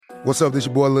What's up, this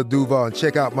your boy Lil Duval, and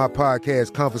check out my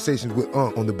podcast, Conversations with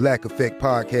Unc, on the Black Effect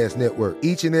Podcast Network.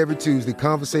 Each and every Tuesday,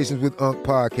 Conversations with Unc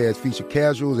podcast feature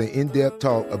casuals and in-depth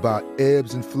talk about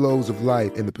ebbs and flows of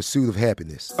life and the pursuit of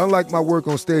happiness. Unlike my work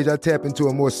on stage, I tap into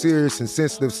a more serious and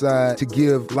sensitive side to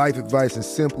give life advice and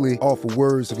simply offer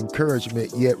words of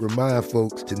encouragement, yet remind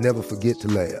folks to never forget to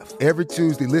laugh. Every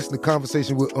Tuesday, listen to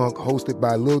Conversations with Unc, hosted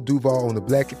by Lil Duval on the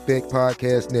Black Effect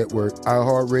Podcast Network,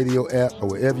 iHeartRadio app, or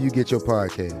wherever you get your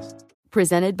podcasts.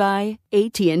 Presented by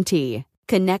AT&T.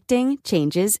 Connecting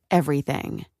changes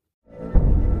everything.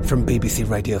 From BBC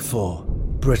Radio 4,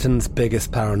 Britain's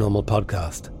biggest paranormal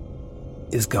podcast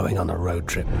is going on a road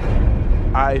trip.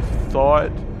 I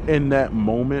thought in that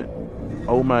moment,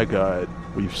 oh my God,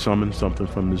 we've summoned something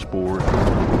from this board.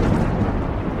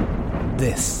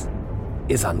 This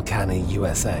is Uncanny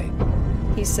USA.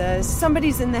 He says,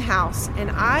 somebody's in the house,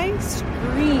 and I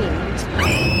screamed.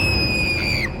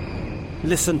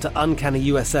 Listen to Uncanny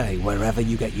USA wherever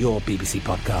you get your BBC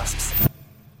podcasts,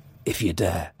 if you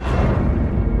dare.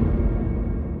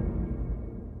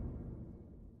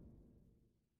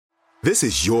 This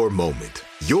is your moment,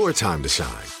 your time to shine,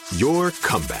 your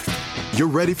comeback. You're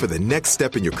ready for the next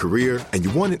step in your career, and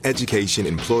you want an education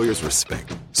employers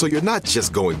respect. So you're not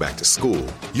just going back to school,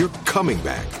 you're coming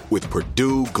back with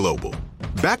Purdue Global.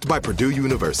 Backed by Purdue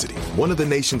University, one of the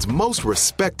nation's most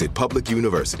respected public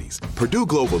universities, Purdue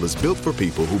Global is built for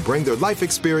people who bring their life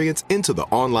experience into the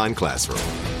online classroom.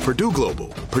 Purdue Global,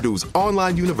 Purdue's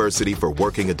online university for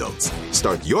working adults.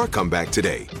 Start your comeback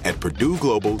today at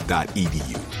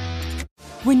purdueglobal.edu.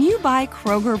 When you buy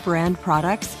Kroger brand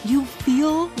products, you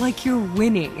feel like you're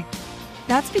winning.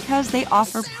 That's because they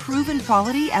offer proven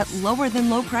quality at lower than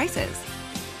low prices.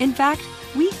 In fact,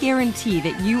 we guarantee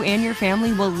that you and your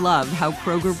family will love how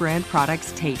Kroger brand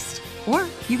products taste, or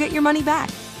you get your money back.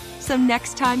 So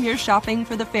next time you're shopping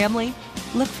for the family,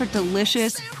 look for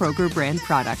delicious Kroger brand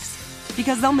products,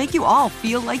 because they'll make you all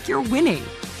feel like you're winning.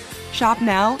 Shop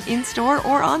now, in-store,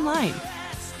 or online.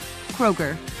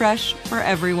 Kroger, fresh for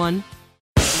everyone.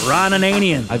 Ron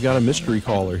Ananian. I've got a mystery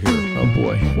caller here. Oh,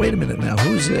 boy. Wait a minute now.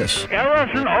 Who's this?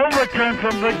 Ellison Overton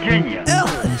from Virginia.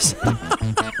 Ellis.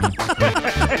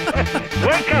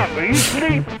 Wake up. Are you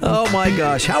asleep? Oh, my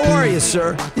gosh. How are you,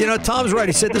 sir? You know, Tom's right.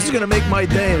 He said this is going to make my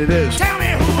day, and it is. Tell me,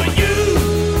 who are you?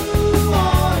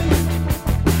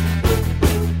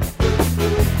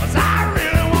 'Cause I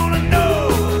really want to know.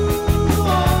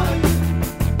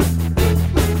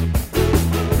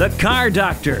 The Car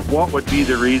Doctor. What would be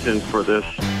the reason for this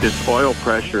oil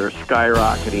pressure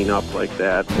skyrocketing up like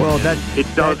that? Well, it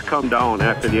does come down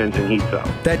after the engine heats up.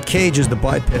 That cage is the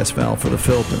bypass valve for the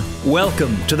filter.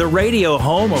 Welcome to the radio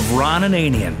home of Ron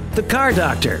Ananian, the Car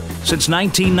Doctor. Since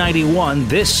 1991,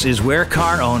 this is where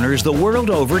car owners the world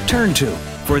over turn to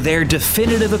for their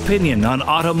definitive opinion on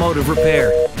automotive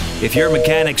repair. If your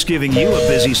mechanic's giving you a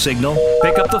busy signal,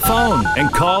 pick up the phone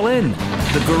and call in.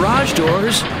 The garage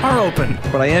doors are open.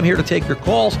 But I am here to take your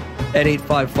calls at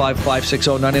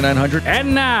 855-560-9900.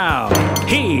 And now,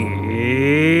 here's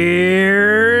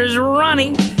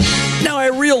Ronnie. Now, I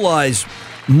realize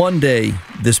Monday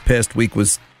this past week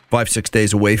was 5-6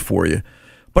 days away for you.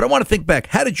 But I want to think back.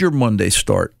 How did your Monday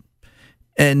start?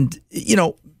 And, you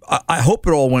know, I hope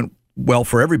it all went well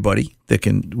for everybody that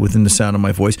can, within the sound of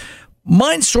my voice.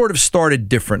 Mine sort of started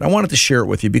different. I wanted to share it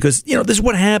with you because, you know, this is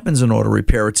what happens in auto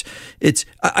repair.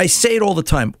 I say it all the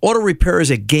time. Auto repair is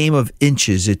a game of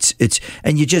inches.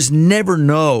 And you just never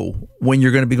know when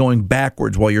you're going to be going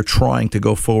backwards while you're trying to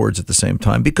go forwards at the same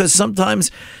time, because sometimes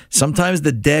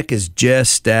the deck is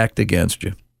just stacked against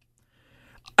you.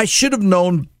 I should have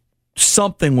known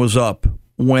something was up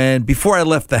before I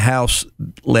left the house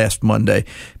last Monday,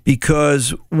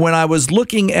 because when I was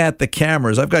looking at the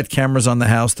cameras, I've got cameras on the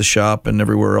house, the shop, and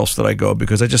everywhere else that I go,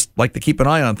 because I just like to keep an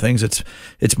eye on things. It's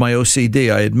my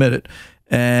OCD, I admit it.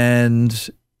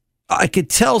 And I could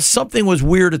tell something was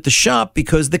weird at the shop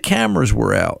because the cameras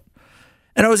were out.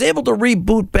 And I was able to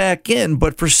reboot back in,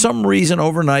 but for some reason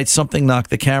overnight, something knocked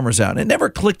the cameras out. It never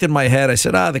clicked in my head. I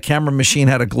said, the camera machine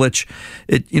had a glitch.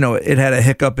 It had a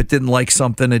hiccup. It didn't like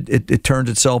something. It turned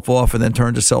itself off and then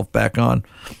turned itself back on.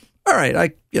 All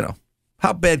right,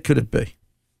 how bad could it be?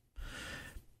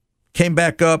 Came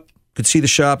back up, could see the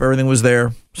shop. Everything was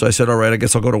there. So I said, all right, I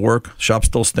guess I'll go to work. Shop's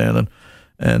still standing.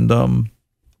 And,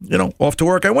 off to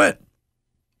work I went.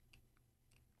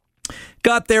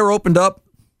 Got there, opened up.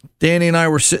 Danny and I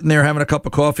were sitting there having a cup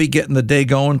of coffee, getting the day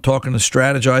going, talking and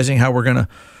strategizing how we're going to,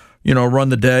 run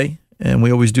the day. And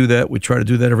we always do that. We try to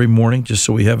do that every morning just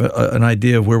so we have an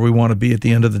idea of where we want to be at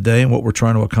the end of the day and what we're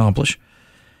trying to accomplish.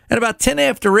 And about 10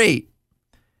 after 8,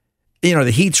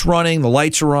 the heat's running, the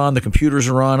lights are on, the computers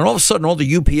are on, and all of a sudden all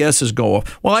the UPSs go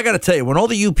off. Well, I got to tell you, when all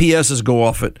the UPSs go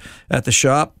off at the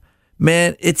shop,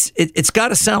 man, it's got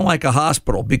to sound like a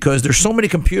hospital because there's so many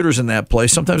computers in that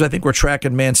place. Sometimes I think we're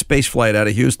tracking manned space flight out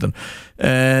of Houston,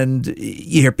 and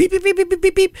you hear beep, beep, beep, beep, beep,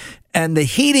 beep, beep, and the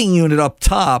heating unit up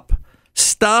top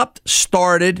stopped,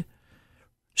 started,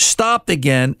 stopped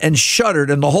again, and shuddered,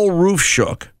 and the whole roof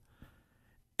shook.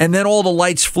 And then all the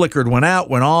lights flickered, went out,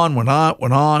 went on, went on,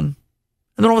 went on.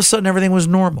 And then all of a sudden, everything was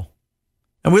normal.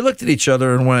 And we looked at each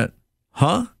other and went,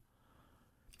 huh?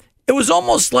 It was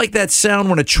almost like that sound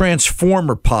when a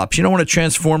transformer pops. You know when a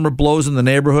transformer blows in the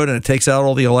neighborhood and it takes out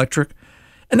all the electric?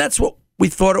 And that's what we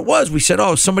thought it was. We said,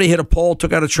 oh, somebody hit a pole,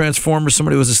 took out a transformer,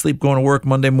 somebody was asleep going to work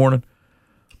Monday morning.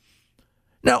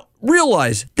 Now,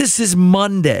 realize this is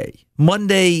Monday.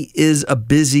 Monday is a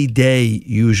busy day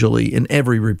usually in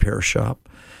every repair shop.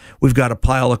 We've got a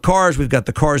pile of cars. We've got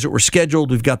the cars that were scheduled.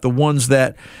 We've got the ones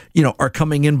that, are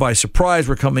coming in by surprise.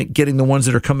 We're getting the ones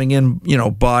that are coming in,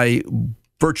 by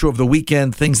virtue of the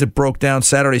weekend, things that broke down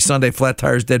Saturday, Sunday, flat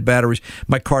tires, dead batteries.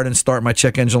 My car didn't start. My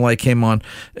check engine light came on.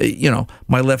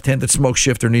 My left-handed smoke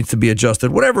shifter needs to be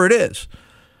adjusted, whatever it is.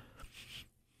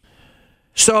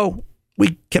 So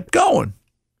we kept going.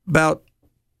 About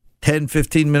 10,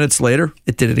 15 minutes later,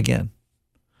 it did it again.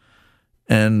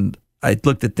 And I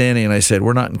looked at Danny and I said,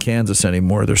 we're not in Kansas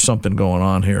anymore. There's something going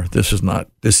on here. This is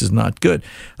not good.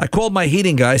 I called my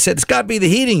heating guy. I said, it's got to be the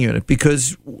heating unit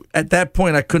because at that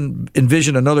point I couldn't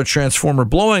envision another transformer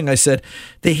blowing. I said,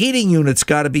 the heating unit's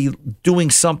got to be doing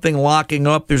something, locking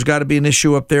up. There's got to be an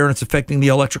issue up there and it's affecting the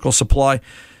electrical supply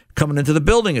coming into the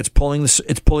building. It's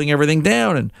pulling everything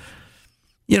down. And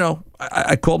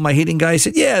I called my heating guy. He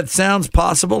said, yeah, it sounds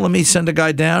possible. Let me send a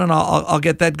guy down and I'll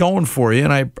get that going for you.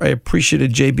 And I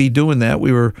appreciated JB doing that.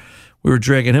 We were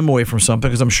dragging him away from something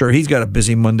because I'm sure he's got a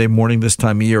busy Monday morning this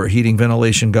time of year, a heating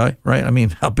ventilation guy, right? I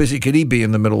mean, how busy could he be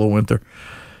in the middle of winter?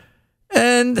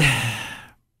 And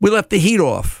we left the heat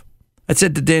off. I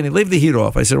said to Danny, leave the heat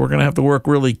off. I said, we're going to have to work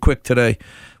really quick today.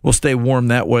 We'll stay warm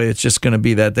that way. It's just going to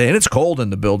be that day. And it's cold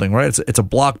in the building, right? It's a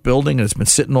block building, and it's been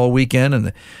sitting all weekend,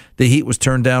 and the heat was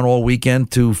turned down all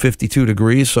weekend to 52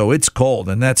 degrees, so it's cold.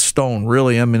 And that stone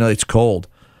really emanates cold.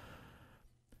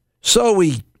 So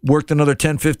we worked another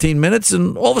 10, 15 minutes,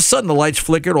 and all of a sudden the lights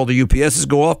flickered, all the UPSs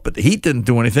go off, but the heat didn't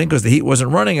do anything because the heat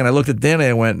wasn't running. And I looked at Danny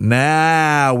and I went,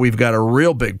 now we've got a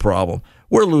real big problem.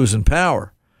 We're losing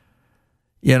power.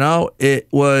 It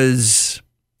was...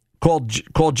 Called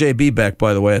JB back,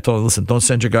 by the way. I told him, listen, don't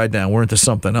send your guy down. We're into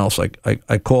something else.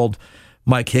 I called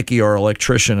Mike Hickey, our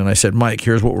electrician, and I said, Mike,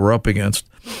 here's what we're up against.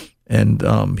 And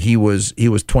he was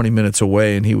 20 minutes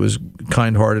away, and he was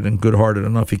kind-hearted and good-hearted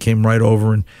enough. He came right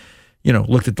over and,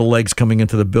 looked at the legs coming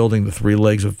into the building, the 3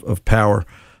 legs of power.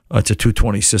 It's a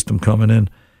 220 system coming in.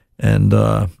 And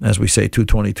as we say,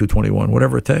 220, 221,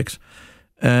 whatever it takes.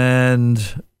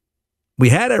 And we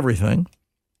had everything.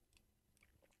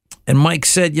 And Mike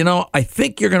said, I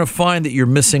think you're going to find that you're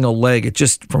missing a leg. It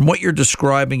just, from what you're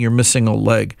describing, you're missing a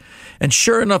leg. And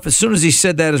sure enough, as soon as he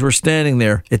said that, as we're standing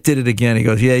there, it did it again. He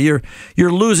goes, yeah,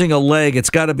 you're losing a leg.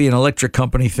 It's got to be an electric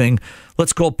company thing.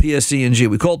 Let's call PSE&G.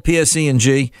 We called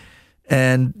PSE&G,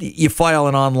 and you file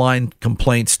an online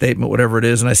complaint statement, whatever it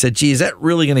is. And I said, gee, is that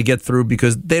really going to get through?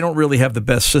 Because they don't really have the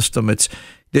best system. It's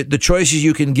the choices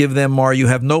you can give them are you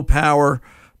have no power,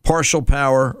 partial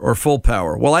power, or full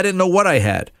power. Well, I didn't know what I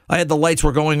had. I had the lights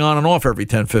were going on and off every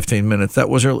 10, 15 minutes. That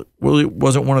really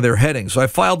wasn't one of their headings. So I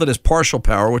filed it as partial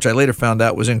power, which I later found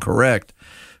out was incorrect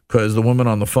because the woman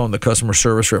on the phone, the customer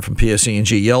service rep from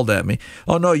PSE&G, yelled at me,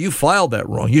 oh, no, you filed that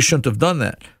wrong. You shouldn't have done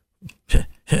that.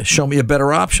 Show me a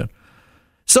better option.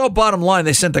 So bottom line,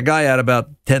 they sent a guy out about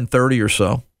 10:30 or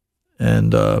so.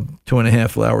 And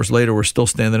 2.5 hours later, we're still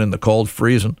standing in the cold,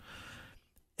 freezing.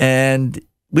 And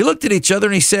we looked at each other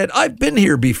and he said, I've been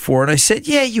here before. And I said,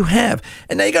 yeah, you have.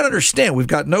 And now you got to understand, we've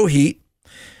got no heat.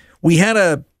 We had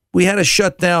to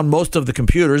shut down most of the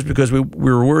computers because we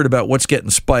were worried about what's getting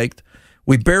spiked.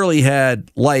 We barely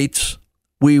had lights.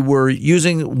 We were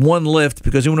using one lift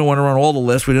because we didn't want to run all the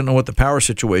lifts. We didn't know what the power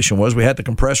situation was. We had the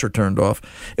compressor turned off.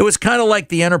 It was kind of like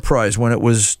the Enterprise when it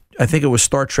was, I think it was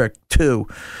Star Trek II,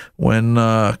 when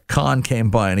Khan came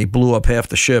by and he blew up half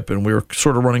the ship and we were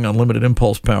sort of running on limited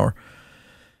impulse power.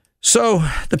 So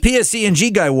the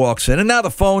PSE&G guy walks in, and now the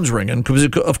phone's ringing because,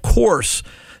 of course,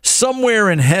 somewhere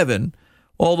in heaven,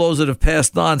 all those that have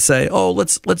passed on say, "Oh,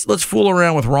 let's fool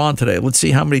around with Ron today. Let's see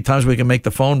how many times we can make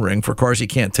the phone ring for cars he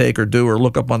can't take or do or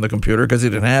look up on the computer because he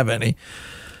didn't have any."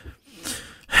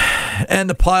 And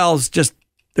the piles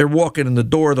they're walking in the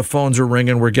door. The phones are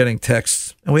ringing. We're getting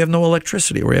texts, and we have no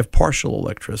electricity. We have partial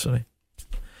electricity.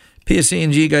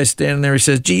 PSE&G guy standing there. He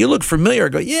says, gee, you look familiar. I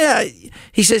go, yeah.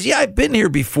 He says, yeah, I've been here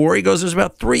before. He goes, it was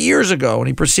about 3 years ago. And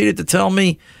he proceeded to tell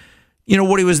me,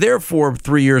 what he was there for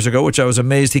 3 years ago, which I was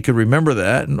amazed he could remember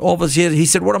that. And all of a sudden, he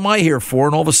said, what am I here for?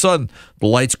 And all of a sudden, the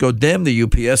lights go dim, the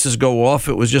UPSs go off.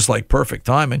 It was just like perfect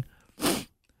timing.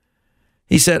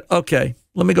 He said, okay,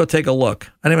 let me go take a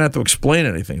look. I didn't even have to explain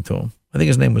anything to him. I think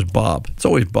his name was Bob. It's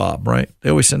always Bob, right? They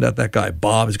always send out that guy,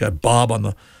 Bob. He's got Bob on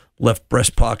the left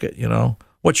breast pocket,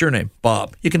 What's your name?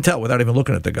 Bob. You can tell without even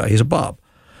looking at the guy. He's a Bob.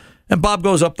 And Bob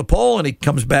goes up the pole, and he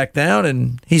comes back down,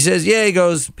 and he says, yeah, he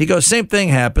goes, same thing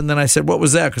happened. Then I said, what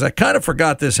was that? Because I kind of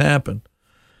forgot this happened.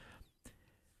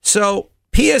 So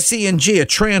PSE&G, a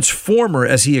transformer,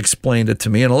 as he explained it to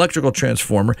me, an electrical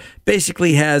transformer,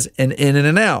 basically has an in and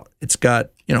an out. It's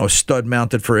got, a stud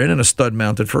mounted for in and a stud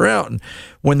mounted for out. And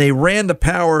when they ran the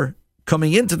power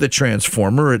coming into the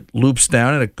transformer, it loops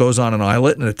down and it goes on an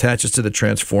eyelet and it attaches to the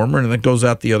transformer, and then it goes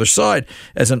out the other side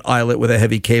as an eyelet with a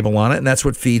heavy cable on it, and that's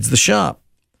what feeds the shop.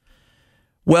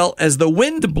 Well, as the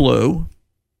wind blew,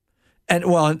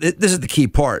 this is the key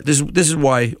part. This is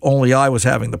why only I was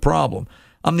having the problem.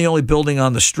 I'm the only building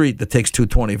on the street that takes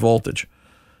 220 voltage.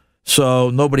 So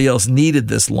nobody else needed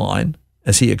this line,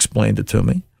 as he explained it to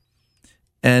me.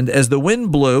 And as the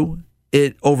wind blew,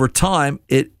 over time,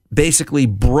 it basically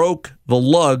broke the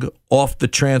lug off the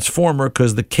transformer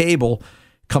because the cable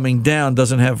coming down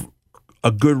doesn't have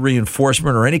a good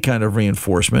reinforcement or any kind of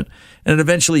reinforcement. And it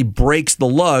eventually breaks the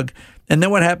lug. And then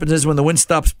what happens is when the wind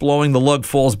stops blowing, the lug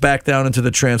falls back down into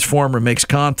the transformer, makes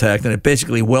contact, and it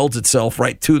basically welds itself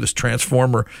right to this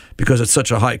transformer because it's such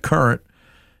a high current.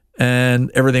 And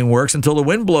everything works until the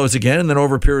wind blows again. And then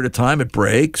over a period of time, it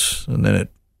breaks, and then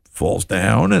it falls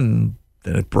down, and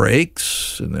then it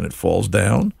breaks, and then it falls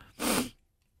down.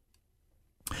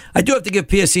 I do have to give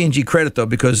PSE&G credit, though,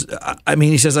 because,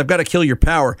 he says, I've got to kill your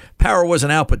power. Power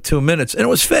wasn't out but 2 minutes, and it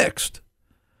was fixed.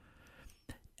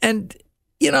 And,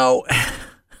 now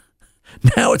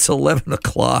it's 11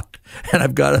 o'clock, and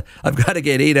I've got to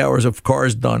get 8 hours of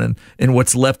cars done in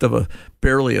what's left of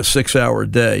barely a 6-hour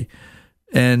day.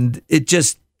 And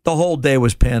the whole day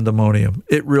was pandemonium.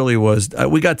 It really was.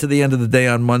 We got to the end of the day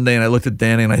on Monday, and I looked at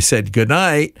Danny and I said, good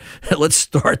night. Let's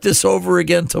start this over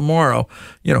again tomorrow.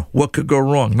 What could go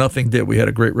wrong? Nothing did. We had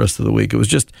a great rest of the week. It was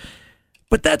just,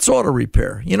 but that's auto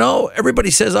repair.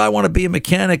 Everybody says, I want to be a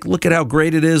mechanic. Look at how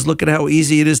great it is. Look at how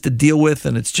easy it is to deal with.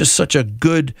 And it's just such a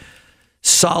good,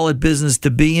 solid business to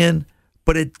be in.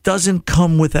 But it doesn't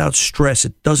come without stress.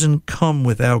 It doesn't come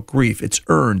without grief. It's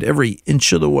earned every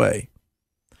inch of the way.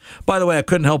 By the way, I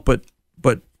couldn't help but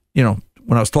when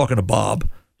I was talking to Bob,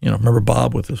 remember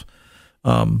Bob with his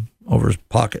over his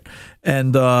pocket,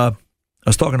 and I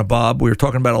was talking to Bob. We were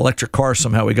talking about electric cars.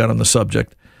 Somehow we got on the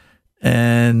subject,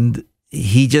 and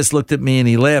he just looked at me and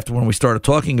he laughed when we started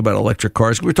talking about electric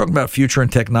cars. We were talking about future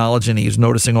and technology, and he was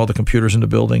noticing all the computers in the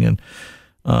building, and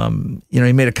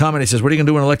he made a comment. He says, "What are you going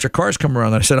to do when electric cars come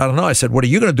around?" And I said, "I don't know." I said, "What are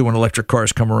you going to do when electric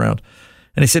cars come around?"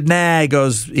 And he said, "Nah." He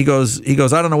goes,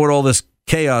 "I don't know what all this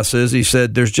chaos is." He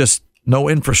said, "There's just no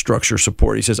infrastructure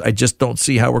support." He says, "I just don't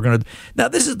see how we're going to." Now,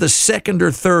 this is the second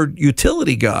or third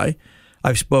utility guy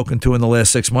I've spoken to in the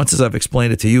last 6 months, as I've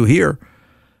explained it to you here.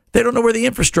 They don't know where the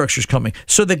infrastructure is coming.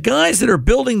 So the guys that are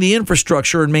building the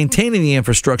infrastructure and maintaining the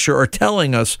infrastructure are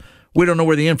telling us we don't know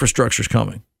where the infrastructure is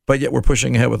coming, but yet we're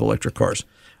pushing ahead with electric cars.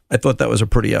 I thought that was a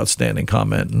pretty outstanding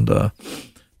comment, and I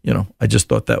just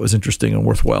thought that was interesting and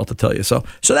worthwhile to tell you. So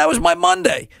that was my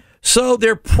Monday. So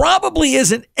there probably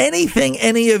isn't anything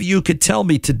any of you could tell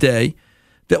me today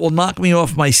that will knock me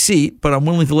off my seat, but I'm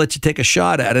willing to let you take a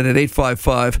shot at it at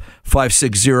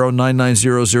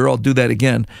 855-560-9900. I'll do that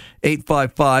again,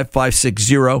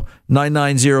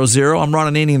 855-560-9900. I'm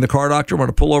Ron Ananian, the Car Doctor. I'm going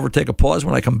to pull over, take a pause.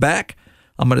 When I come back,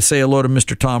 I'm going to say hello to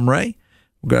Mr. Tom Ray.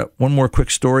 We've got one more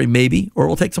quick story, maybe, or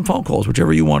we'll take some phone calls,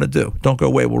 whichever you want to do. Don't go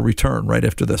away. We'll return right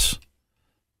after this.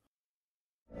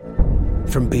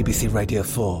 From BBC Radio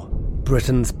 4,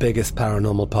 Britain's biggest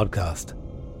paranormal podcast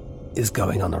is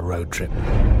going on a road trip.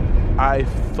 I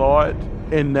thought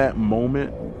in that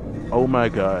moment, oh my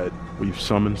God, we've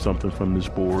summoned something from this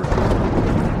board.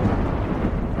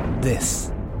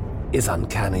 This is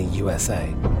Uncanny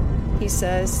USA. He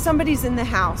says, somebody's in the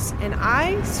house, and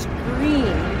I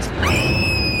screamed.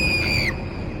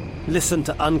 Listen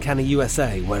to Uncanny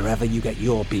USA wherever you get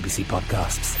your BBC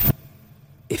podcasts,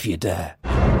 if you dare.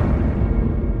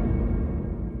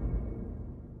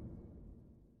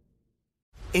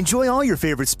 Enjoy all your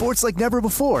favorite sports like never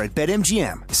before at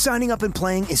BetMGM. Signing up and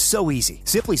playing is so easy.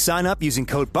 Simply sign up using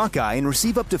code Buckeye and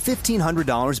receive up to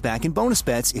 $1,500 back in bonus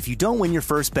bets if you don't win your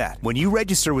first bet. When you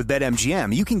register with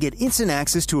BetMGM, you can get instant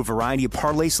access to a variety of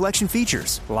parlay selection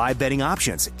features, live betting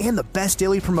options, and the best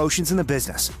daily promotions in the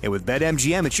business. And with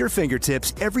BetMGM at your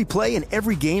fingertips, every play and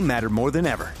every game matter more than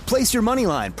ever. Place your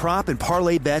moneyline, prop, and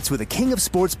parlay bets with the king of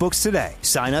sportsbooks today.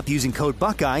 Sign up using code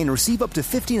Buckeye and receive up to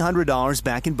 $1,500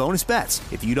 back in bonus bets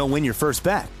if you don't win your first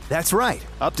bet. That's right,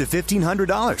 up to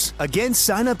 $1,500. Again,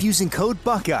 sign up using code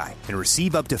Buckeye and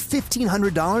receive up to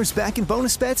 $1,500 back in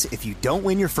bonus bets if you don't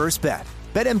win your first bet.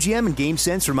 BetMGM and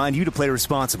GameSense remind you to play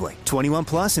responsibly. 21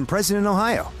 plus and present in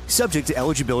Ohio. Subject to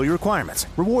eligibility requirements.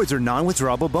 Rewards are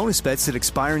non-withdrawable bonus bets that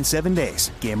expire in 7 days.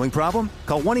 Gambling problem?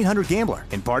 Call 1-800-GAMBLER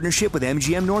in partnership with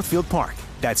MGM Northfield Park.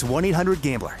 That's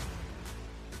 1-800-GAMBLER.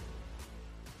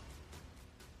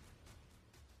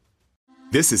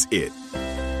 This is it.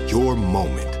 Your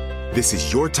moment. This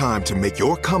is your time to make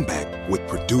your comeback with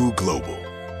Purdue Global.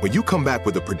 When you come back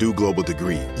with a Purdue Global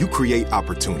degree, you create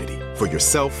opportunity for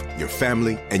yourself, your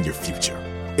family, and your future.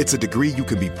 It's a degree you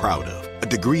can be proud of, a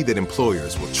degree that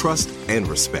employers will trust and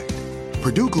respect.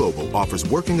 Purdue Global offers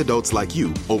working adults like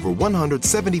you over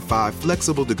 175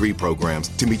 flexible degree programs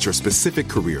to meet your specific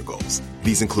career goals.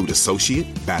 These include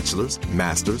associate, bachelor's,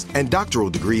 master's, and doctoral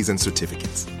degrees and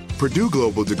certificates. Purdue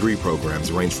Global degree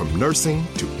programs range from nursing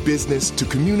to business to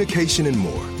communication and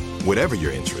more. Whatever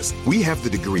your interest, we have the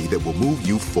degree that will move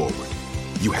you forward.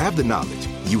 You have the knowledge,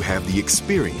 you have the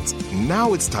experience.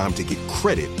 Now it's time to get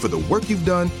credit for the work you've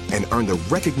done and earn the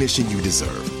recognition you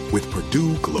deserve with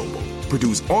Purdue Global,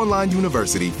 Purdue's online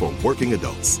university for working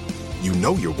adults. You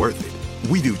know you're worth it.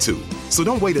 We do too. So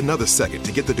don't wait another second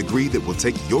to get the degree that will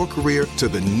take your career to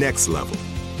the next level.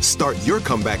 Start your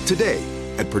comeback today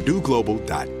at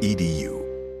purdueglobal.edu.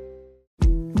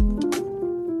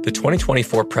 The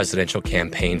 2024 presidential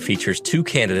campaign features two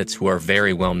candidates who are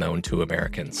very well known to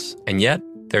Americans. And yet,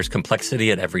 there's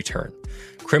complexity at every turn.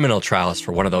 Criminal trials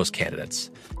for one of those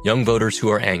candidates. Young voters who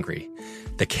are angry.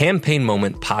 The Campaign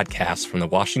Moment podcast from the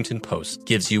Washington Post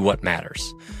gives you what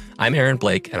matters. I'm Aaron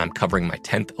Blake, and I'm covering my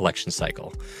 10th election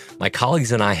cycle. My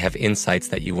colleagues and I have insights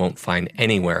that you won't find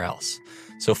anywhere else.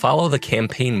 So follow The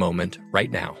Campaign Moment right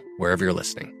now, wherever you're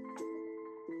listening.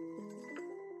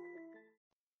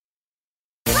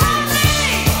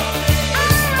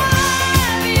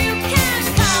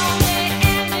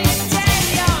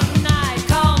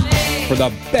 For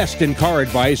the best in car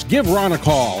advice, give Ron a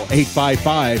call,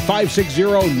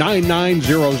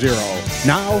 855-560-9900.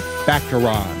 Now, back to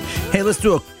Ron. Hey, let's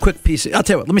do a quick piece. I'll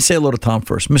tell you what, let me say hello to Tom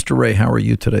first. Mr. Ray, how are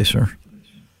you today, sir?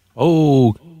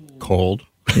 Oh, cold.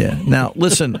 Yeah. Now,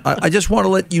 listen, I just want to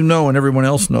let you know and everyone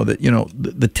else know that, you know,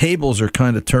 the tables are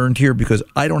kind of turned here because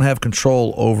I don't have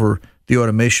control over the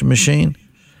automation machine.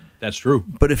 That's true.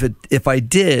 But if I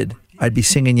did, I'd be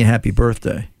singing you happy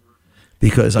birthday.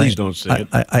 Because Please don't sing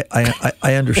it.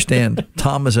 I understand.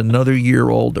 Tom is another year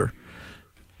older.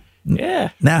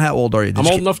 Yeah. Now, how old are you? I'm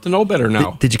old enough to know better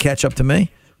now. Did you catch up to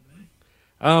me?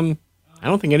 I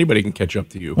don't think anybody can catch up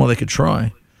to you. Well, they could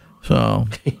try. So,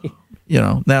 you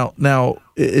know, now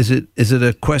is it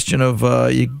a question of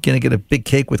you going to get a big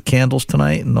cake with candles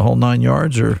tonight and the whole 9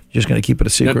 yards, or you're just going to keep it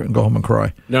a secret and go home and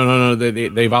cry? No.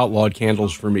 They've outlawed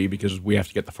candles for me because we have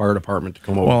to get the fire department to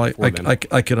come over. Well,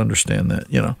 I could understand that,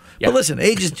 you know. Yeah. But listen,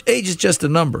 age is just a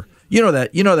number. You know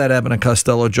that Abbott and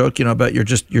Costello joke, you know, about you're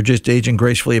just aging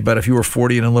gracefully. About if you were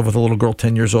 40 and lived with a little girl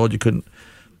 10 years old, you couldn't.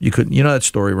 You know that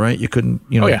story, right? You couldn't,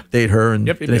 date her, and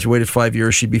then if you waited 5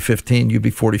 years, she'd be 15, you'd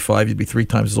be 45, you'd be 3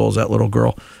 times as old as that little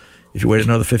girl. If you waited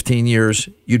another 15 years,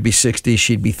 you'd be 60,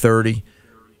 she'd be 30.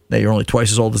 Now you're only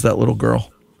twice as old as that little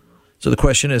girl. So the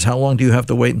question is, how long do you have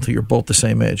to wait until you're both the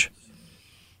same age?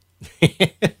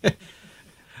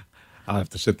 I'll have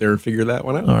to sit there and figure that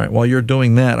one out. All right. While you're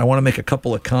doing that, I want to make a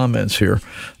couple of comments here.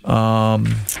 In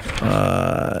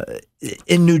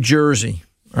New Jersey,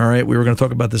 all right, we were going to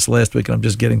talk about this last week, and I'm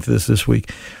just getting to this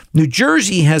week. New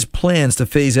Jersey has plans to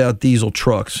phase out diesel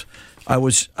trucks.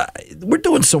 We're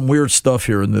doing some weird stuff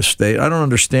here in this state. I don't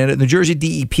understand it. New Jersey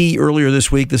DEP earlier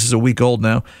this week, this is a week old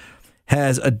now,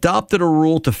 has adopted a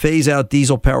rule to phase out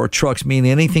diesel-powered trucks,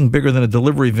 meaning anything bigger than a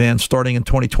delivery van starting in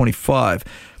 2025.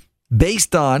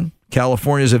 Based on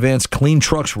California's advanced clean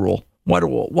trucks rule.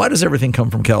 Why does everything come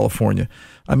from California?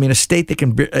 I mean, a state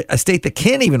that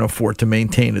can't even afford to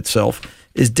maintain itself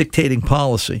is dictating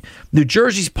policy. New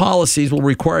Jersey's policies will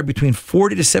require between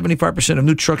 40 to 75% of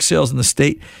new truck sales in the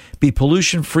state be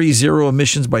pollution-free, zero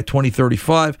emissions by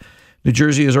 2035. New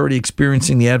Jersey is already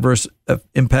experiencing the adverse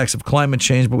impacts of climate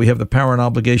change, but we have the power and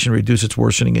obligation to reduce its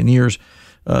worsening in years.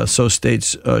 So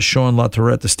states Sean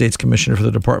LaTourette, the state's commissioner for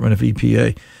the Department of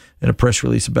EPA, in a press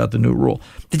release about the new rule.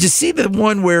 Did you see the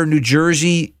one where New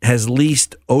Jersey has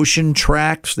leased ocean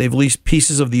tracts? They've leased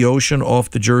pieces of the ocean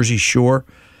off the Jersey shore,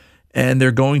 and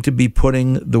they're going to be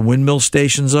putting the windmill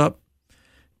stations up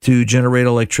to generate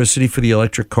electricity for the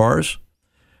electric cars.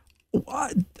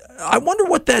 I wonder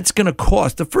what that's going to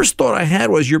cost. The first thought I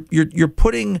had was you're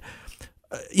putting,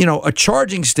 a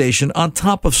charging station on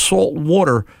top of salt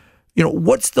water.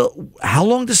 How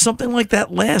long does something like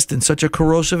that last in such a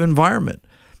corrosive environment,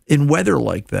 in weather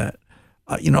like that?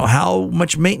 How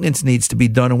much maintenance needs to be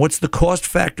done, and what's the cost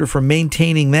factor for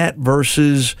maintaining that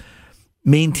versus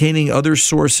maintaining other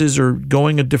sources or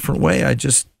going a different way? I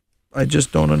just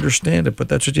don't understand it, but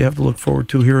that's what you have to look forward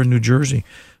to here in New Jersey.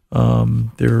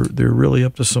 They're really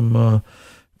up to some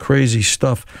crazy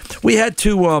stuff. We had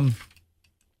to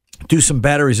do some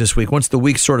batteries this week. Once the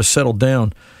week sort of settled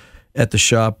down at the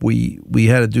shop, we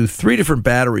had to do 3 different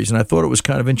batteries, and I thought it was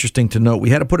kind of interesting to note. We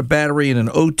had to put a battery in an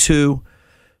 02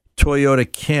 Toyota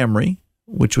Camry,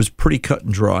 which was pretty cut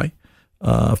and dry,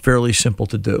 fairly simple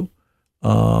to do.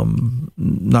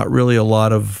 Not really a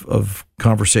lot of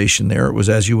conversation there. It was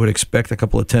as you would expect, a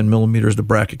couple of 10 millimeters. The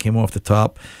bracket came off the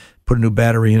top. Put a new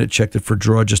battery in it, checked it for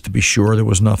draw just to be sure there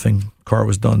was nothing. Car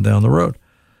was done down the road.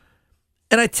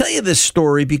 And I tell you this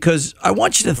story because I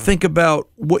want you to think about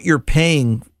what you're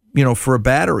paying, for a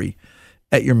battery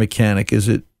at your mechanic.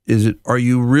 Are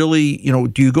you really,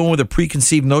 do you go in with a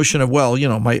preconceived notion of,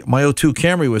 my 02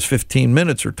 Camry was 15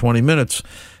 minutes or 20 minutes,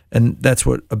 and that's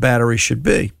what a battery should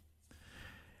be.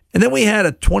 And then we had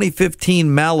a 2015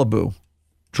 Malibu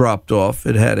dropped off.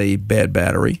 It had a bad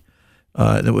battery.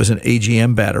 It was an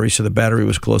AGM battery, so the battery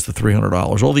was close to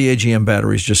 $300. All the AGM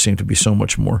batteries just seem to be so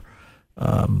much more.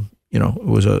 It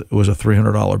was a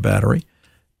 $300 battery,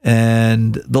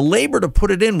 and the labor to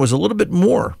put it in was a little bit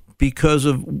more because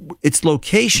of its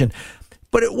location.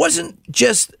 But it wasn't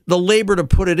just the labor to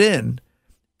put it in;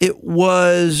 it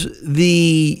was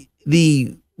the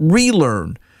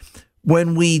relearn.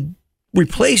 When we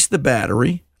replaced the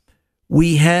battery,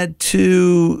 we had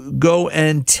to go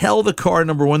and tell the car,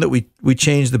 number one, that we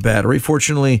changed the battery.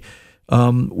 Fortunately,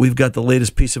 we've got the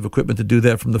latest piece of equipment to do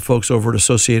that from the folks over at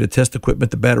Associated Test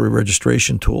Equipment, the battery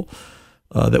registration tool,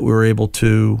 that we were able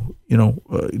to,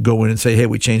 go in and say, hey,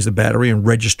 we changed the battery and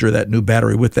register that new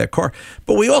battery with that car.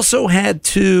 But we also had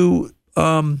to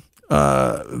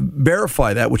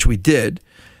verify that, which we did.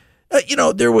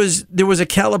 There was a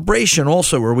calibration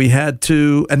also where we had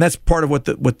to, and that's part of what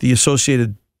the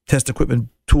Associated Test Equipment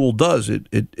tool does.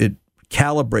 It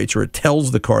calibrates, or it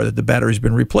tells the car that the battery's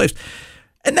been replaced.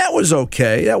 And that was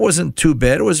okay. That wasn't too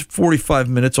bad. It was 45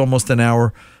 minutes, almost an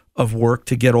hour of work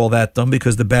to get all that done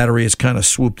because the battery is kind of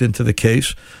swooped into the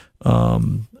case,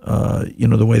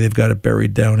 the way they've got it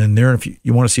buried down in there. And if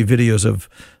you want to see videos of,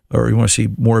 or you want to see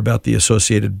more about the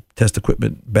Associated Test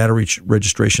Equipment battery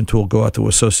registration tool, go out to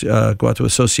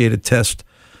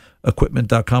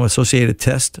AssociatedTestEquipment.com,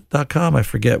 AssociatedTest.com. I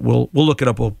forget. We'll look it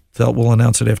up. We'll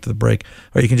announce it after the break,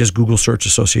 or you can just Google search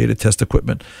Associated Test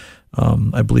Equipment.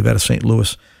 I believe out of St.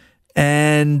 Louis.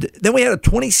 And then we had a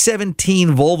 2017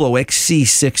 Volvo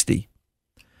XC60.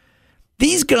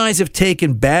 These guys have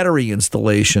taken battery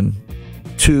installation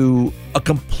to a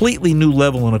completely new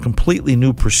level and a completely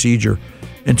new procedure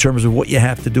in terms of what you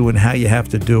have to do and how you have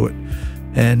to do it.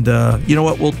 And you know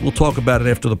what? We'll talk about it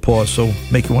after the pause, so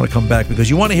make you want to come back because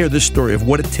you want to hear this story of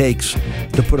what it takes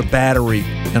to put a battery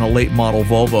in a late model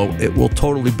Volvo. It will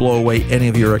totally blow away any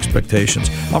of your expectations.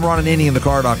 I'm Ron Ananian, the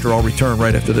Car Doctor. I'll return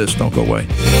right after this. Don't go away.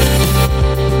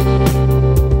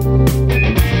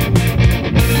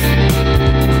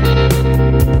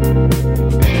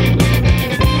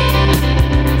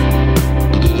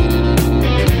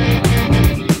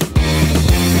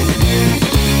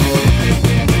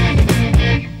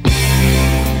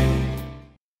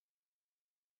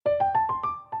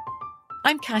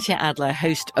 I'm Katya Adler,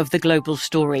 host of The Global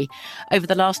Story. Over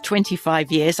the last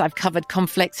 25 years, I've covered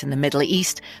conflicts in the Middle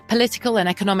East, political and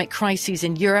economic crises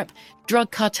in Europe,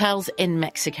 drug cartels in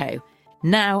Mexico.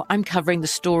 Now I'm covering the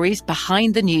stories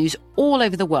behind the news all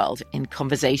over the world in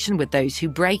conversation with those who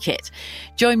break it.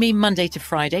 Join me Monday to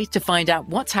Friday to find out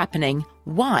what's happening,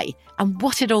 why, and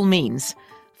what it all means.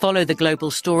 Follow The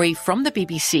Global Story from the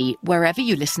BBC wherever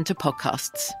you listen to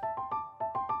podcasts.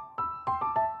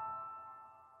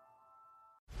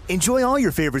 Enjoy all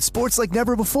your favorite sports like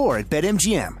never before at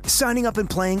BetMGM. Signing up and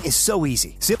playing is so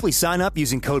easy. Simply sign up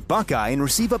using code Buckeye and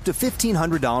receive up to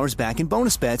 $1,500 back in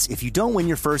bonus bets if you don't win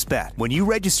your first bet. When you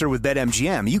register with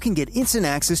BetMGM, you can get instant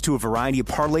access to a variety of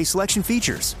parlay selection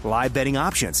features, live betting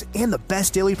options, and the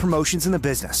best daily promotions in the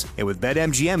business. And with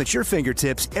BetMGM at your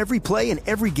fingertips, every play and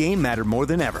every game matter more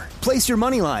than ever. Place your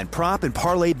moneyline, prop, and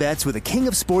parlay bets with the king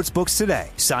of sportsbooks today.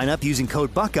 Sign up using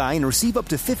code Buckeye and receive up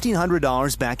to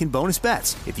 $1,500 back in bonus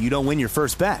bets if you don't win your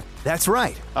first bet. That's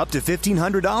right, up to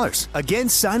 $1,500. Again,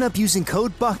 sign up using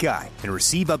code Buckeye and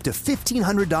receive up to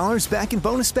 $1,500 back in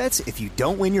bonus bets if you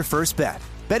don't win your first bet.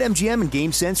 BetMGM and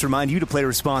GameSense remind you to play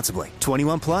responsibly.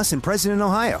 21 plus and present in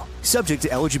Ohio. Subject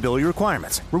to eligibility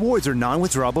requirements. Rewards are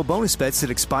non-withdrawable bonus bets that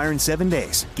expire in 7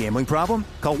 days. Gambling problem?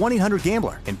 Call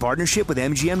 1-800-GAMBLER in partnership with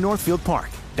MGM Northfield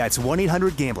Park. That's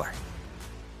 1-800-GAMBLER.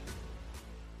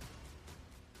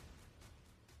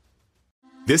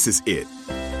 This is it.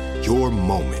 Your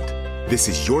moment. This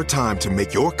is your time to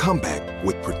make your comeback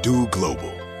with Purdue Global.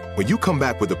 When you come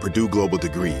back with a Purdue Global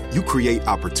degree, you create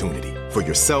opportunity for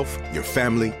yourself, your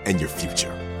family, and your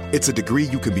future. It's a degree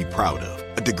you can be proud of,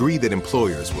 a degree that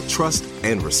employers will trust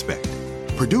and respect.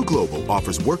 Purdue Global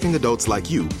offers working adults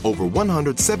like you over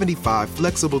 175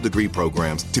 flexible degree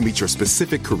programs to meet your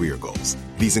specific career goals.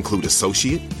 These include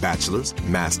associate, bachelor's,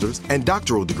 master's, and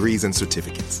doctoral degrees and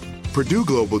certificates. Purdue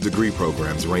Global degree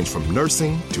programs range from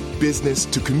nursing to business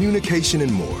to communication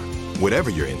and more. Whatever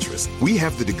your interest, we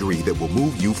have the degree that will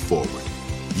move you forward.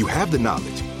 You have the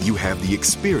knowledge, you have the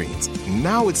experience.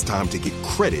 Now it's time to get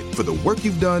credit for the work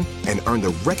you've done and earn the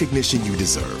recognition you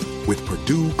deserve with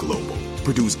Purdue Global,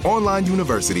 Purdue's online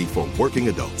university for working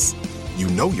adults. You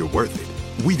know you're worth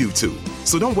it. We do too.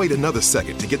 So don't wait another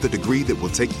second to get the degree that will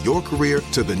take your career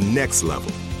to the next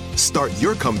level. Start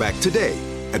your comeback today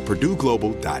at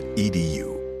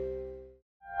purdueglobal.edu.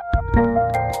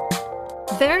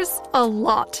 There's a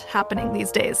lot happening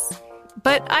these days,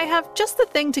 but I have just the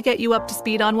thing to get you up to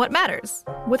speed on what matters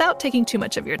without taking too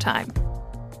much of your time.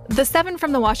 The 7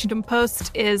 from the Washington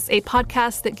Post is a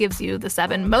podcast that gives you the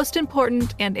 7 most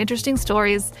important and interesting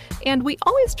stories, and we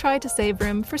always try to save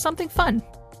room for something fun.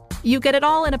 You get it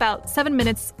all in about 7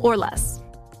 minutes or less.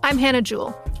 I'm Hannah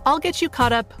Jewell. I'll get you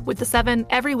caught up with the 7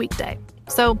 every weekday.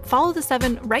 So follow the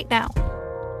 7 right now.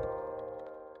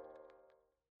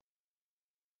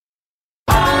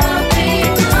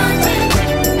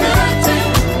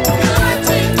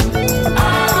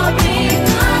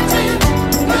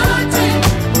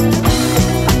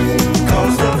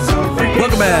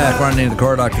 Welcome back, Ron Ananian, the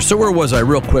Car Doctor. So where was I?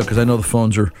 Real quick, because I know the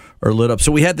phones are lit up.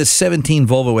 So we had this 17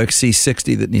 Volvo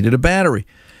XC60 that needed a battery.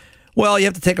 Well, you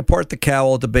have to take apart the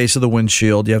cowl at the base of the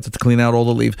windshield. You have to clean out all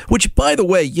the leaves, which, by the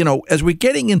way, you know, as we're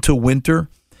getting into winter,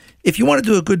 if you want to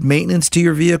do a good maintenance to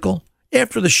your vehicle,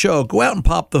 after the show, go out and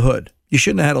pop the hood. You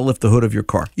shouldn't have had to lift the hood of your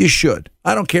car. You should.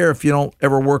 I don't care if you don't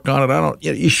ever work on it.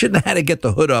 You shouldn't have had to get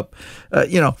the hood up.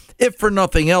 If for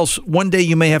nothing else, one day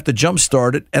you may have to jump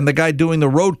start it, and the guy doing the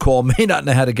road call may not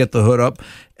know how to get the hood up,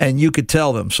 and you could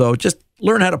tell them. So just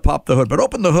learn how to pop the hood. But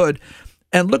open the hood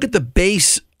and look at the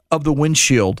base of the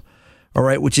windshield, all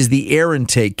right, which is the air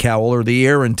intake cowl or the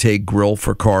air intake grill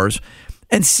for cars,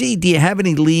 and see, do you have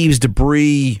any leaves,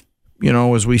 debris,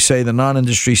 as we say, the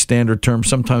non-industry standard term,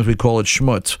 sometimes we call it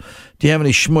schmutz. Do you have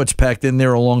any schmutz packed in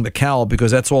there along the cowl?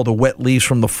 Because that's all the wet leaves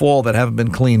from the fall that haven't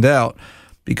been cleaned out.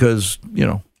 Because,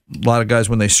 a lot of guys,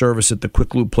 when they service it, the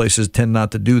quick lube places tend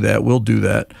not to do that. We'll do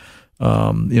that.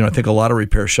 I think a lot of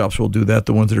repair shops will do that,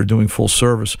 the ones that are doing full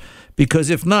service. Because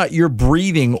if not, you're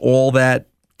breathing all that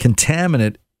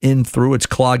contaminant in through. It's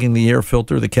clogging the air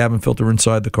filter, the cabin filter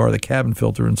inside the car, the cabin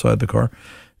filter inside the car.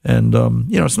 And,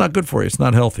 it's not good for you. It's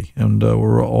not healthy. And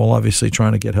we're all obviously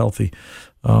trying to get healthy,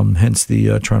 hence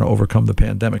the trying to overcome the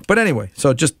pandemic. But anyway,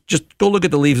 so just go look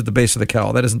at the leaves at the base of the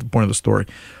cowl. That isn't the point of the story.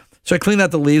 So I cleaned out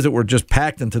the leaves that were just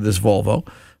packed into this Volvo.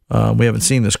 We haven't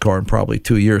seen this car in probably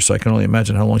 2 years, so I can only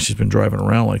imagine how long she's been driving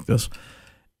around like this.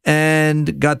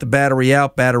 And got the battery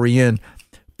out, battery in.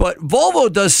 But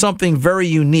Volvo does something very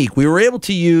unique. We were able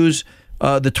to use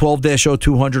the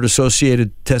 12-0200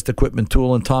 Associated Test Equipment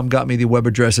tool, and Tom got me the web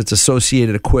address. It's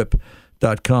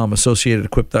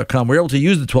associatedequip.com. We're able to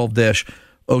use the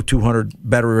 12-0200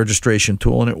 battery registration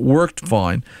tool, and it worked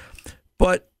fine.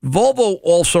 But Volvo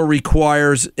also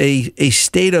requires a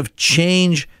state of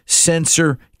change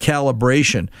sensor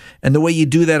calibration. And the way you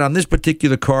do that on this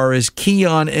particular car is key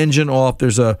on, engine off.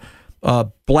 There's a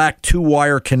black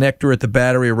 2-wire connector at the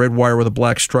battery, a red wire with a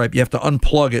black stripe. You have to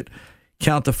unplug it,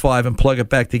 count to 5, and plug it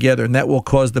back together, and that will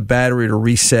cause the battery to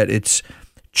reset its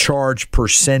charge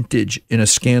percentage in a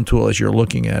scan tool as you're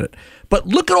looking at it. But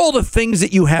look at all the things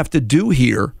that you have to do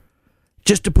here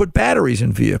just to put batteries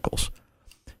in vehicles.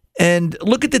 And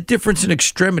look at the difference in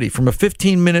extremity from a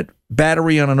 15-minute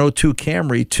battery on an O2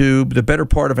 Camry to the better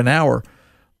part of an hour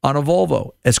on a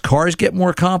Volvo. As cars get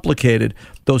more complicated,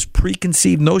 those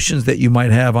preconceived notions that you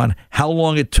might have on how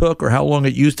long it took or how long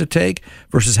it used to take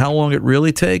versus how long it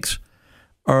really takes,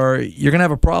 you're going to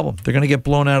have a problem. They're going to get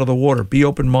blown out of the water. Be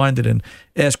open-minded and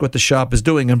ask what the shop is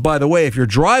doing. And by the way, if you're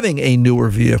driving a newer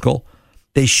vehicle,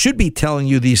 they should be telling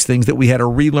you these things, that we had to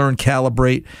relearn,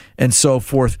 calibrate, and so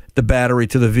forth, the battery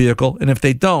to the vehicle. And if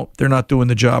they don't, they're not doing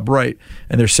the job right,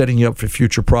 and they're setting you up for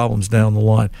future problems down the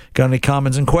line. Got any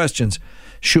comments and questions?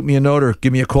 Shoot me a note or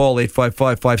give me a call,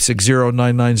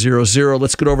 855-560-9900.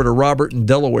 Let's get over to Robert in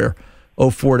Delaware,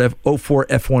 04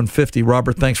 F-150.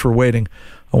 Robert, thanks for waiting.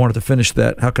 I wanted to finish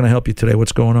that. How can I help you today?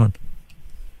 What's going on?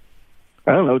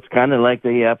 I don't know. It's kind of like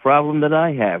the problem that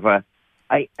I have. I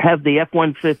have the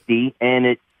F-150, and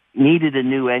it needed a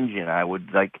new engine. I would,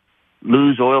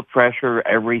 lose oil pressure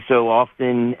every so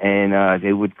often, and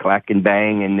they would clack and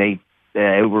bang, and they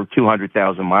over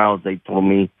 200,000 miles, they told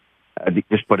me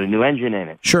just put a new engine in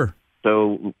it. Sure.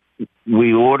 So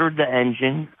we ordered the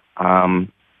engine.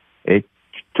 It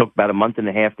took about a month and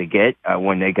a half to get.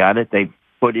 When they got it, they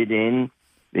put it in.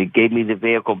 They gave me the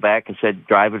vehicle back and said,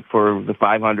 drive it for the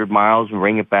 500 miles and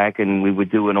bring it back, and we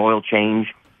would do an oil change.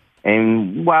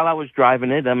 And while I was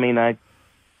driving it, I mean, I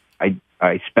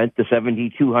spent the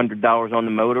 $7,200 on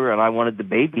the motor, and I wanted to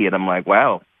baby it. I'm like,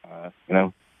 wow, I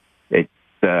don't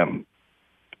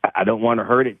want to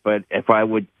hurt it, but if I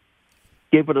would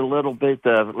give it a little bit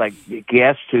of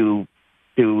gas to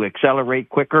accelerate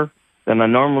quicker than I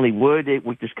normally would, it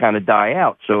would just kind of die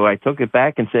out. So I took it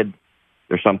back and said,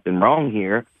 there's something wrong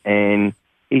here, and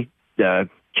he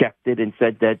checked it and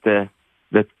said that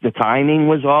the timing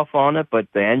was off on it, but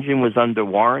the engine was under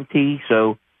warranty,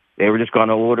 so they were just going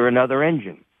to order another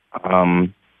engine.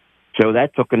 So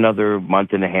that took another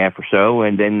month and a half or so,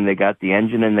 and then they got the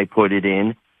engine and they put it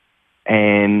in.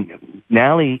 And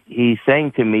now he's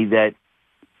saying to me that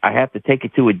I have to take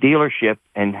it to a dealership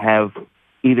and have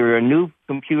either a new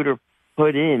computer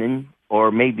put in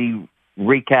or maybe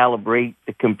recalibrate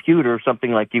the computer,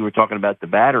 something like you were talking about the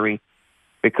battery,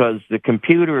 because the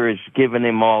computer is giving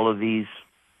him all of these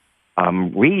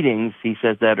readings, he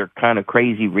says, that are kind of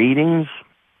crazy readings.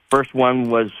 First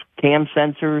one was cam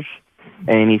sensors,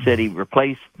 and he said he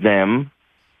replaced them.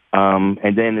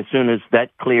 And then as soon as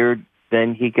that cleared,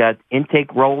 then he got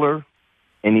intake roller,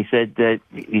 and he said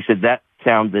that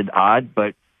sounded odd,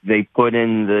 but they put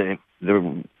in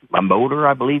a motor,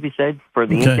 I believe he said, for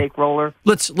the intake roller.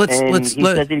 He said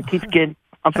that he keeps getting.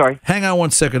 I'm sorry. Hang on one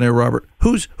second there, Robert.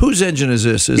 Whose engine is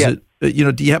this? Is it? Do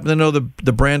you happen to know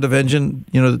the brand of engine?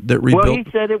 That rebuilt. Well, he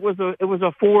said it was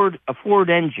a Ford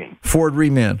engine. Ford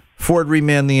reman. Ford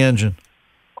reman the engine.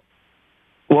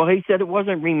 Well, he said it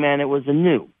wasn't reman; it was a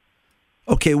new.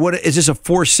 Okay, what is this? A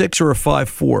 4.6 or a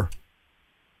 5.4?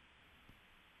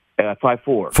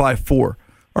 5.4. 5.4.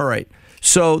 All right.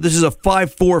 So this is a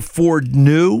 5.4 Ford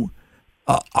new.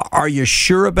 Are you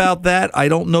sure about that? I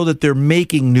don't know that they're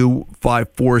making new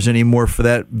 5.4s anymore for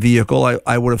that vehicle.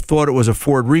 I would have thought it was a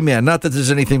Ford reman. Not that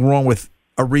there's anything wrong with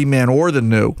a reman or the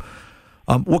new.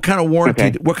 What kind of warranty?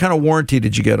 Okay. What kind of warranty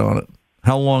did you get on it?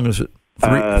 How long is it?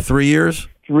 3 years.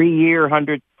 3 year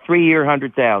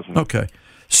 100,000. Okay,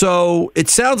 so it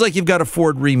sounds like you've got a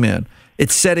Ford reman.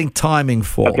 It's setting timing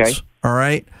faults. Okay. All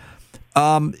right.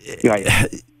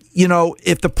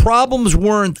 If the problems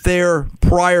weren't there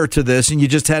prior to this and you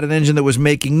just had an engine that was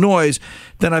making noise,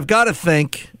 then I've got to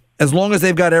think, as long as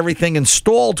they've got everything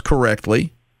installed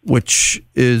correctly, which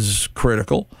is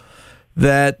critical,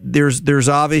 that there's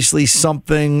obviously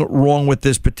something wrong with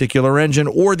this particular engine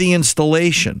or the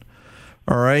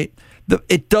All right.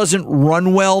 It doesn't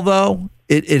run well, though.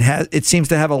 It seems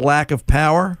to have a lack of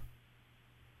power.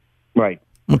 Right.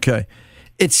 Okay.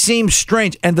 It seems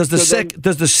strange. And does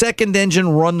the second engine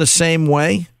run the same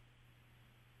way?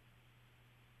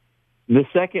 The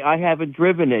second, I haven't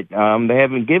driven it. They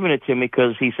haven't given it to me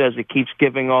because he says it keeps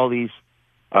giving all these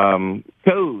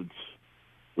codes,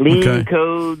 lean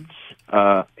codes.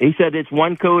 He said it's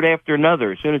one code after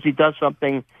another. As soon as he does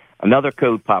something, another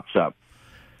code pops up.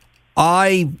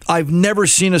 I've never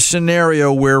seen a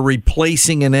scenario where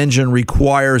replacing an engine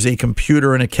requires a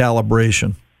computer and a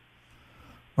calibration.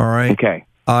 All right. Okay.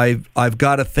 I've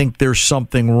got to think there's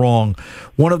something wrong.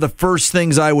 One of the first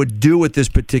things I would do with this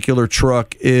particular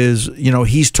truck is,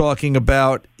 he's talking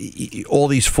about all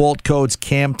these fault codes,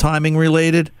 cam timing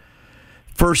related.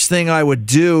 First thing I would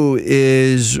do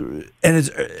is,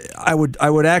 I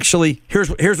would actually, here's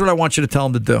what I want you to tell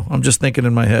him to do. I'm just thinking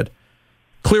in my head.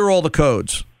 Clear all the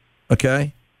codes,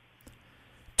 okay?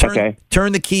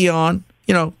 Turn the key on,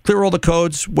 clear all the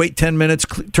codes, wait 10 minutes,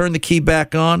 turn the key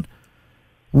back on,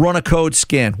 run a code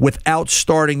scan without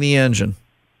starting the engine.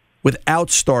 All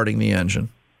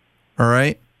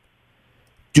right?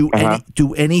 Do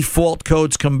any fault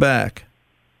codes come back?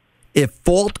 If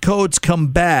fault codes come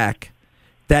back,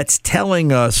 that's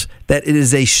telling us that it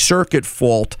is a circuit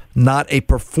fault, not a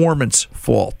performance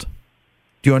fault.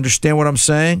 Do you understand what I'm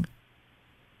saying?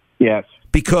 Yes.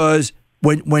 Because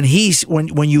when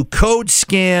you code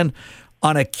scan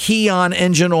on a key on,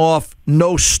 engine off,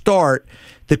 no start,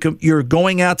 you're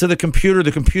going out to the computer.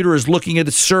 The computer is looking at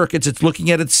its circuits, it's looking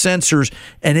at its sensors,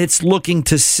 and it's looking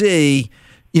to see,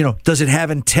 does it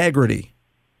have integrity?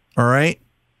 All right?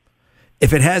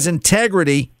 If it has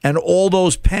integrity and all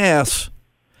those pass,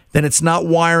 then it's not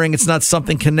wiring, it's not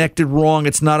something connected wrong,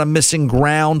 it's not a missing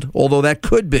ground, although that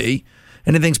could be.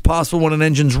 Anything's possible when an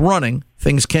engine's running.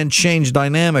 Things can change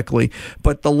dynamically,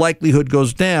 but the likelihood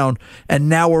goes down. And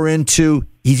now we're into,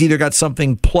 he's either got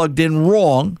something plugged in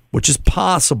wrong, which is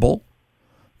possible,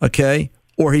 okay,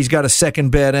 or he's got a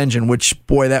second bad engine, which,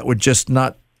 boy, that would just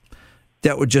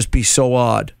be so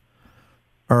odd.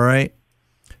 All right?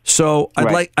 So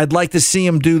I'd like to see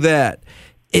him do that.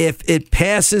 If it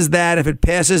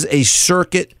passes a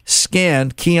circuit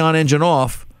scan, key on, engine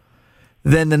off,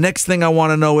 then the next thing I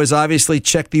want to know is obviously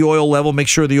check the oil level, make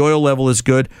sure the oil level is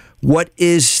good. What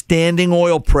is standing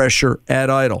oil pressure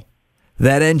at idle?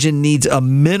 That engine needs a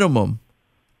minimum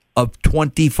of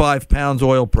 25 pounds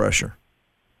oil pressure.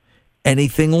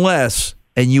 Anything less,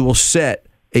 and you will set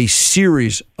a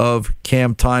series of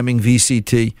cam timing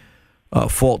VCT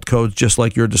fault codes just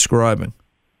like you're describing.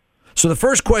 So the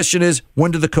first question is, when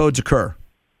do the codes occur?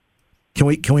 Can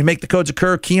we make the codes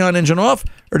occur, key on, engine off,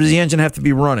 or does the engine have to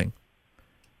be running?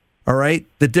 All right.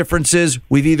 The difference is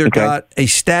we've either got a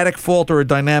static fault or a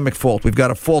dynamic fault. We've got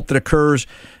a fault that occurs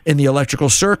in the electrical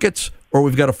circuits, or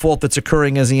we've got a fault that's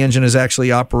occurring as the engine is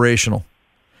actually operational.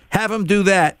 Have him do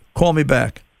that. Call me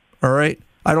back. All right.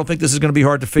 I don't think this is going to be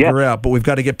hard to figure out, but we've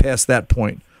got to get past that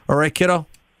point. All right, kiddo?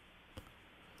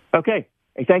 Okay.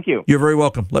 Hey, thank you. You're very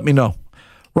welcome. Let me know.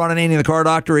 Ron Ananian, the Car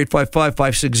Doctor,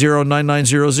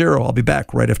 855-560-9900. I'll be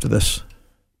back right after this.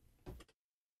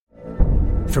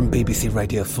 From BBC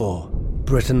Radio 4,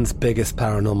 Britain's biggest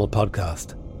paranormal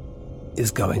podcast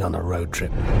is going on a road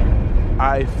trip.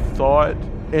 I thought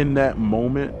in that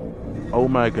moment, oh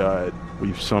my God,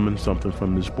 we've summoned something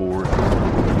from this board.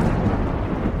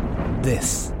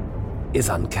 This is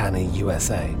Uncanny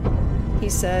USA. He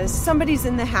says, somebody's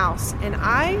in the house, and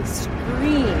I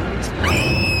screamed.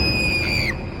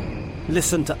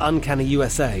 Listen to Uncanny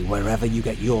USA wherever you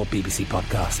get your BBC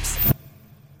podcasts,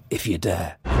 if you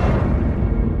dare.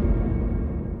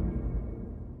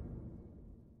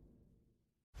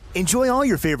 Enjoy all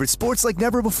your favorite sports like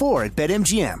never before at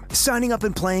BetMGM. Signing up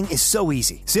and playing is so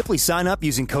easy. Simply sign up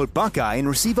using code Buckeye and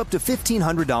receive up to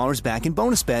 $1,500 back in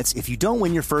bonus bets if you don't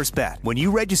win your first bet. When you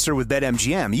register with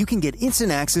BetMGM, you can get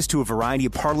instant access to a variety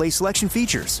of parlay selection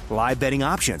features, live betting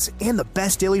options, and the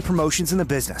best daily promotions in the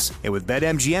business. And with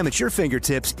BetMGM at your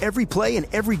fingertips, every play and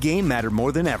every game matter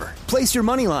more than ever. Place your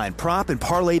moneyline, prop, and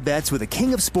parlay bets with the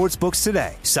king of sportsbooks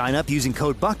today. Sign up using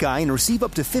code Buckeye and receive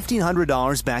up to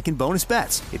 $1,500 back in bonus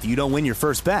bets if you don't win your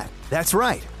first bet. That's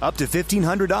right, up to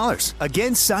 $1,500.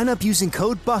 Again, sign up using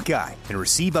code Buckeye and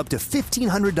receive up to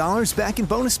 $1,500 back in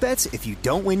bonus bets if you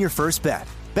don't win your first bet.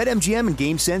 BetMGM and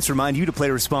GameSense remind you to play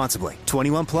responsibly.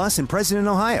 21 plus and present in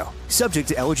Ohio. Subject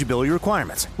to eligibility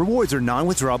requirements. Rewards are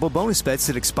non-withdrawable bonus bets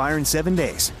that expire in 7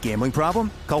 days. Gambling problem?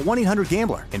 Call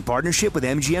 1-800-GAMBLER in partnership with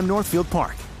MGM Northfield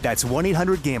Park. That's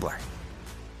 1-800-GAMBLER.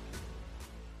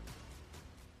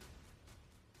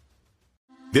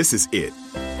 This is it.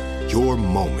 Your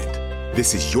moment.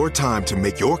 This is your time to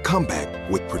make your comeback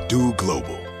with Purdue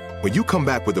Global. When you come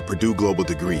back with a Purdue Global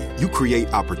degree, you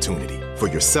create opportunity for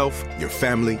yourself, your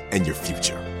family, and your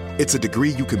future. It's a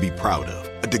degree you can be proud of,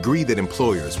 a degree that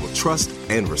employers will trust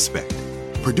and respect.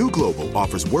 Purdue Global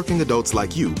offers working adults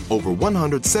like you over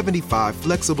 175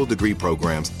 flexible degree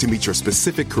programs to meet your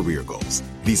specific career goals.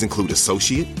 These include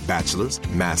associate, bachelor's,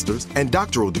 master's, and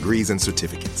doctoral degrees and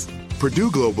certificates.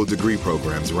 Purdue Global degree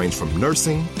programs range from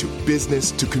nursing to business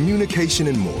to communication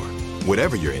and more.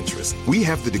 Whatever your interest, we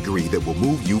have the degree that will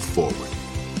move you forward.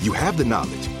 You have the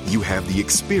knowledge, you have the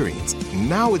experience.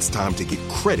 Now it's time to get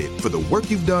credit for the work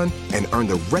you've done and earn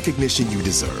the recognition you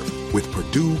deserve with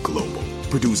Purdue Global,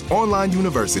 Purdue's online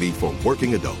university for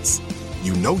working adults.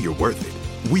 You know you're worth it.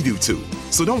 We do too.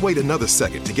 So don't wait another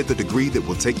second to get the degree that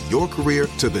will take your career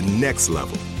to the next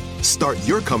level. Start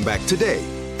your comeback today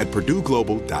at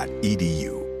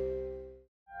purdueglobal.edu.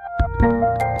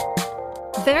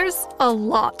 There's a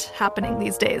lot happening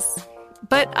these days.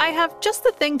 But I have just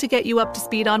the thing to get you up to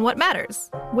speed on what matters,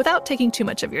 without taking too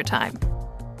much of your time.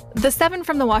 The 7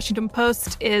 from the Washington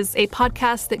Post is a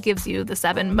podcast that gives you the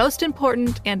 7 most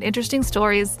important and interesting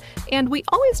stories, and we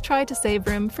always try to save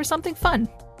room for something fun.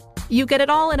 You get it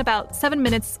all in about 7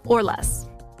 minutes or less.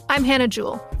 I'm Hannah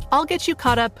Jewell. I'll get you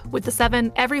caught up with the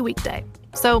 7 every weekday.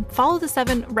 So follow the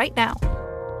 7 right now.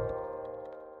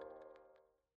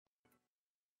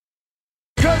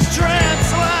 'Cause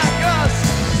tramps like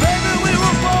us, baby, we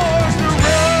were born to run.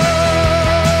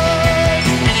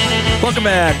 Welcome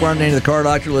back. Ron Ananian, the Car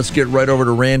Doctor. Let's get right over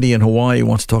to Randy in Hawaii, who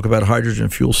wants to talk about hydrogen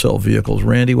fuel cell vehicles.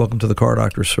 Randy, welcome to the Car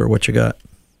Doctor, sir. What you got?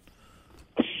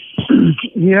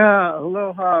 Yeah,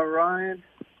 aloha, Ryan.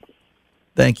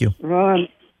 Thank you. Ron,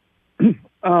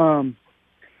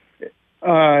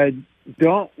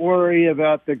 don't worry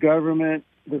about the government,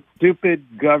 the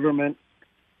stupid government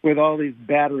with all these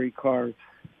battery cars.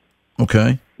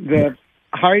 Okay. The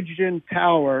hydrogen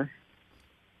power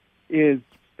is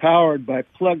powered by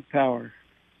Plug Power.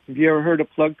 Have you ever heard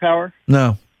of Plug Power?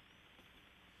 No.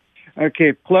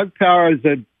 Okay, Plug Power is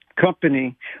a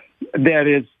company that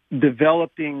is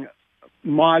developing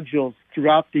modules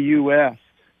throughout the U.S.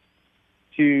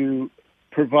 to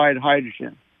provide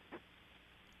hydrogen.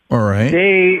 All right.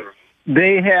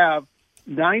 They have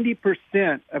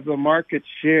 90% of the market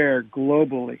share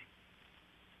globally,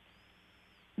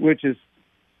 which is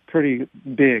pretty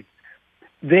big.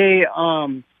 They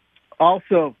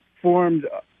also formed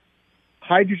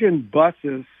hydrogen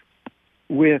buses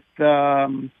with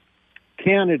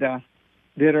Canada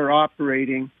that are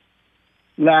operating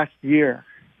last year.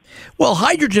 Well,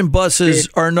 hydrogen buses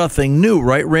are nothing new,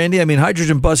 right, Randy? I mean,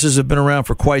 hydrogen buses have been around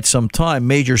for quite some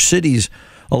time.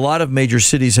 A lot of major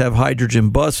cities have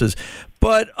hydrogen buses.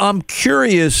 But I'm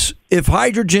curious if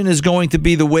hydrogen is going to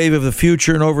be the wave of the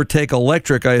future and overtake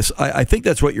electric. I think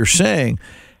that's what you're saying.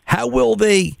 How will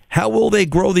they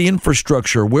grow the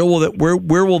infrastructure? Where will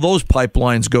those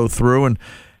pipelines go through, and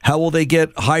how will they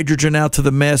get hydrogen out to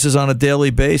the masses on a daily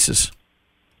basis?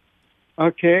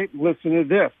 Okay, listen to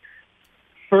this.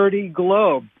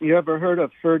 Fertiglobe. You ever heard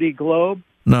of Fertiglobe?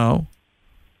 No.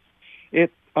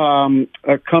 It's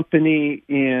a company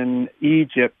in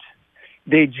Egypt.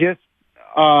 They just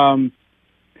Plug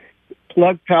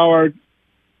Power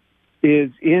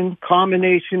is in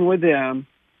combination with them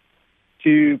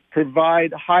to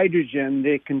provide hydrogen.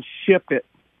 They can ship it.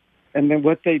 And then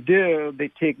what they do, they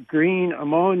take green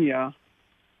ammonia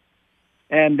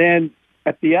and then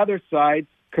at the other side,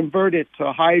 convert it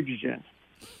to hydrogen.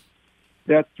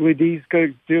 That's what these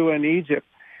guys do in Egypt.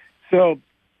 So,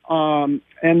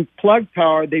 and Plug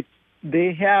Power,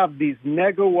 they have these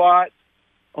megawatt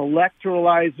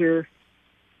electrolyzer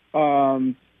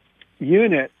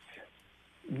units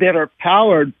that are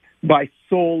powered by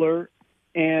solar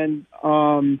and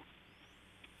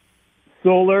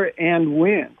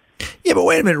wind. Yeah, but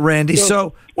wait a minute, Randy.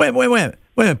 So wait a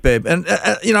minute, babe. And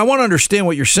I want to understand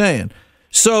what you're saying.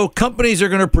 So companies are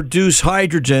going to produce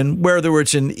hydrogen, whether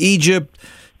it's in Egypt,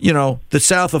 the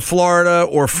south of Florida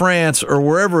or France or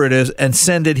wherever it is, and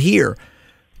send it here.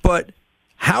 But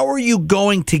how are you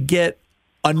going to get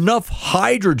enough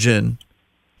hydrogen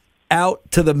out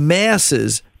to the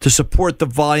masses to support the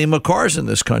volume of cars in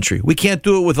this country? We can't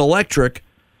do it with electric.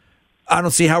 I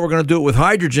don't see how we're going to do it with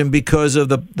hydrogen because of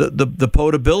the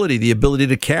potability, the ability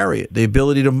to carry it, the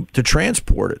ability to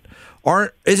transport it.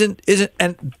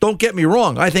 And don't get me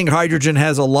wrong, I think hydrogen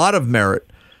has a lot of merit.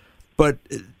 But,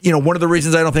 one of the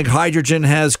reasons I don't think hydrogen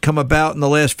has come about in the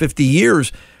last 50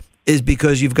 years is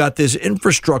because you've got this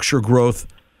infrastructure growth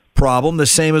problem, the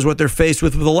same as what they're faced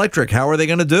with electric. How are they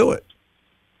going to do it?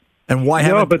 And why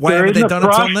haven't they done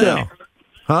it until now?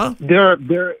 Huh?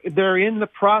 They're in the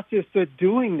process of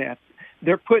doing that.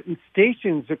 They're putting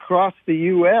stations across the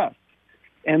U.S.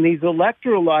 and these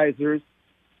electrolyzers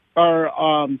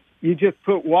are you just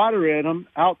put water in them,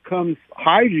 out comes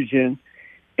hydrogen,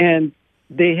 and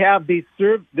they have these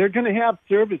they're going to have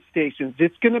service stations.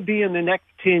 It's going to be in the next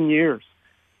 10 years.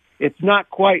 It's not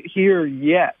quite here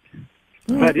yet,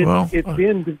 but it's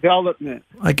in development.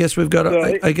 I guess we've got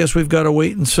to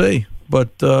wait and see. But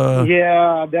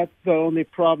yeah, that's the only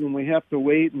problem. We have to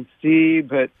wait and see.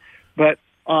 But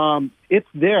it's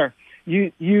there.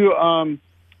 You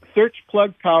search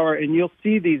Plug Power and you'll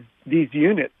see these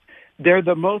units. They're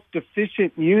the most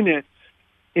efficient units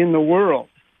in the world.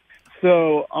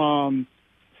 So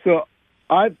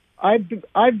I've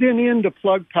been into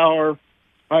Plug Power.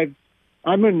 I'm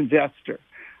an investor.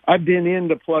 I've been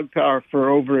into Plug Power for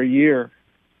over a year,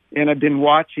 and I've been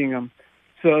watching them.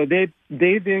 So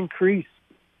they've increased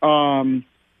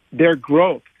their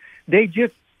growth. They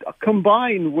just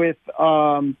combined with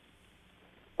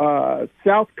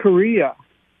South Korea,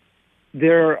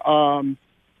 they're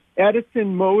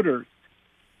Edison Motors.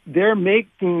 They're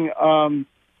making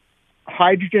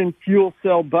hydrogen fuel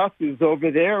cell buses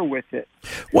over there with it.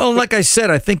 Well, like I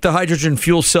said, I think the hydrogen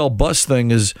fuel cell bus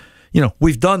thing is,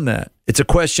 we've done that. It's a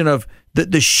question of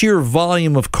the sheer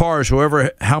volume of cars,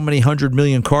 how many 100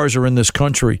 million cars are in this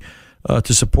country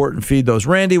to support and feed those.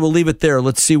 Randy, we'll leave it there.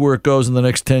 Let's see where it goes in the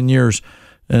next 10 years,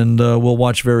 and we'll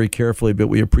watch very carefully, but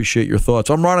we appreciate your thoughts.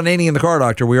 I'm Ron Ananian, the Car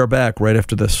Doctor. We are back right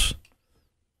after this.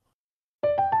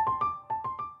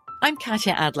 I'm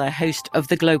Katya Adler, host of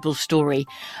The Global Story.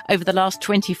 Over the last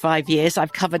 25 years,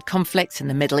 I've covered conflicts in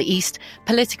the Middle East,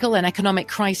 political and economic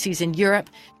crises in Europe,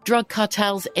 drug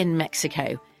cartels in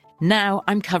Mexico. Now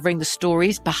I'm covering the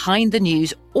stories behind the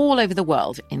news all over the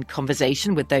world in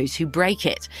conversation with those who break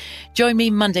it. Join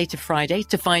me Monday to Friday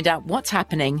to find out what's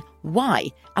happening, why,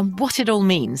 and what it all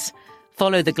means.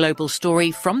 Follow The Global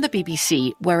Story from the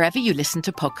BBC wherever you listen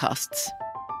to podcasts.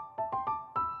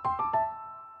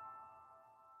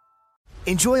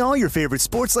 Enjoy all your favorite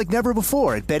sports like never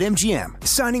before at BetMGM.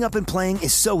 Signing up and playing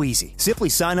is so easy. Simply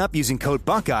sign up using code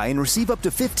Buckeye and receive up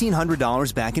to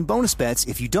 $1,500 back in bonus bets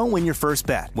if you don't win your first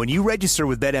bet. When you register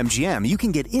with BetMGM, you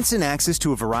can get instant access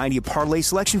to a variety of parlay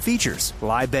selection features,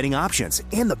 live betting options,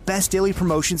 and the best daily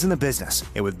promotions in the business.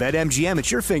 And with BetMGM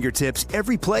at your fingertips,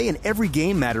 every play and every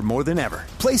game matter more than ever.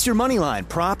 Place your moneyline,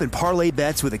 prop, and parlay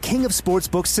bets with the king of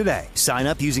sportsbooks today. Sign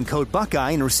up using code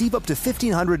Buckeye and receive up to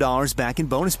 $1,500 back in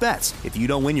bonus bets if you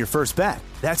don't win your first bet.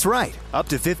 That's right, up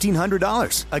to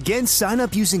 $1,500. Again, sign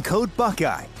up using code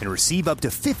Buckeye and receive up to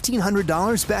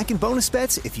 $1,500 back in bonus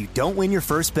bets if you don't win your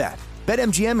first bet.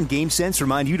 BetMGM and GameSense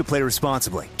remind you to play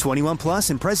responsibly. 21 plus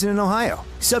and present in Ohio.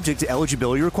 Subject to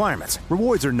eligibility requirements.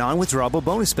 Rewards are non-withdrawable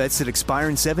bonus bets that expire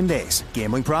in 7 days.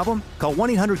 Gambling problem? Call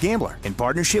 1-800-GAMBLER in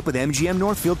partnership with MGM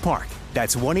Northfield Park.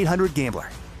 That's 1-800-GAMBLER.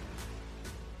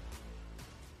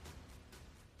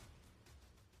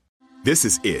 This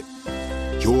is it.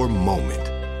 Your moment.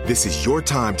 This is your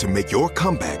time to make your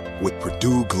comeback with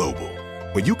Purdue Global.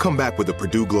 When you come back with a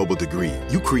Purdue Global degree,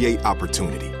 you create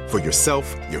opportunity for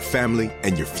yourself, your family,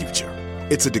 and your future.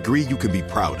 It's a degree you can be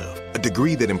proud of, a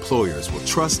degree that employers will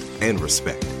trust and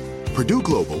respect. Purdue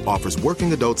Global offers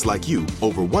working adults like you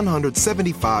over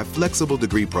 175 flexible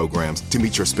degree programs to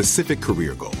meet your specific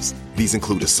career goals. These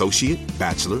include associate,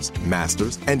 bachelor's,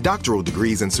 master's, and doctoral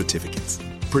degrees and certificates.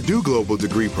 Purdue Global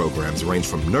degree programs range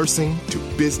from nursing to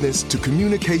business to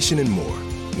communication and more.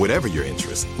 Whatever your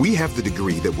interest, we have the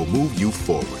degree that will move you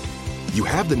forward. You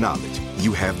have the knowledge,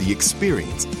 you have the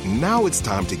experience. Now it's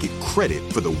time to get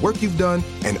credit for the work you've done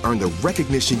and earn the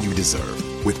recognition you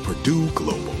deserve with Purdue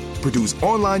Global, Purdue's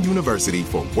online university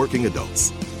for working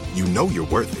adults. You know you're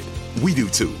worth it. We do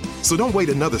too. So don't wait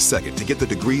another second to get the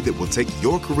degree that will take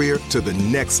your career to the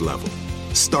next level.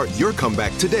 Start your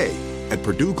comeback today at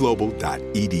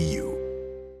purdueglobal.edu.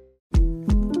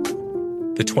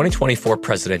 The 2024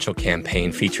 presidential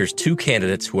campaign features two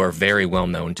candidates who are very well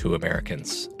known to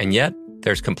Americans. And yet,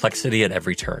 there's complexity at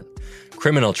every turn.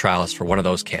 Criminal trials for one of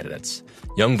those candidates.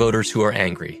 Young voters who are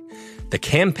angry. The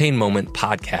Campaign Moment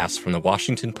podcast from the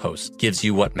Washington Post gives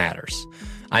you what matters.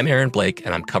 I'm Aaron Blake,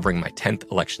 and I'm covering my 10th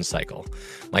election cycle.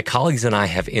 My colleagues and I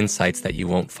have insights that you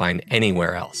won't find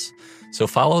anywhere else. So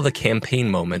follow the Campaign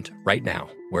Moment right now,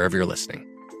 wherever you're listening.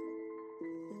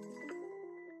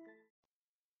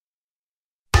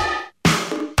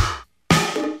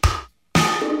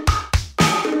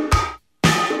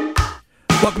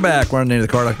 Welcome back. We're on the name of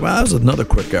the Car Doctor. Well, that was another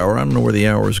quick hour. I don't know where the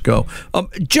hours go.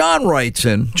 John writes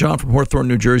in. John from Hawthorne,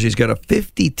 New Jersey. He's got a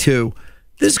 52.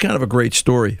 This is kind of a great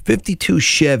story. 52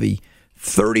 Chevy,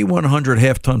 3,100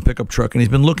 half-ton pickup truck, and he's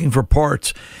been looking for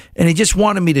parts. And he just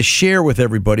wanted me to share with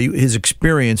everybody his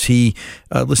experience. He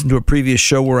listened to a previous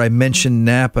show where I mentioned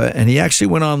Napa, and he actually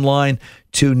went online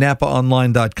to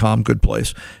napaonline.com, good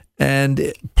place,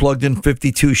 and plugged in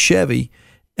 52 Chevy.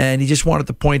 And he just wanted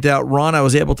to point out, Ron, I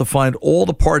was able to find all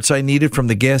the parts I needed from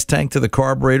the gas tank to the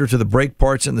carburetor to the brake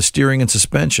parts and the steering and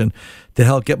suspension to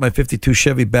help get my 52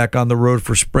 Chevy back on the road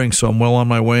for spring. So I'm well on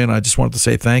my way, and I just wanted to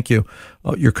say thank you.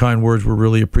 Your kind words were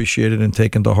really appreciated and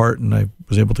taken to heart, and I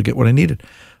was able to get what I needed.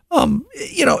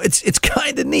 It's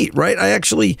kind of neat, right?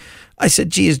 I said,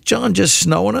 gee, is John just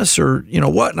snowing us or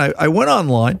what? And I went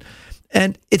online,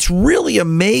 and it's really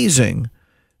amazing.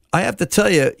 I have to tell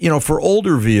you, for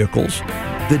older vehicles,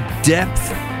 the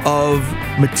depth of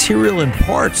material and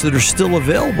parts that are still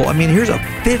available. I mean, here's a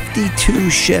 52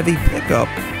 Chevy pickup,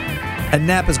 and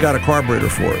Napa's got a carburetor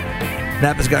for it.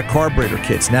 Napa's got carburetor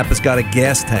kits. Napa's got a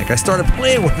gas tank. I started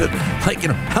playing with it,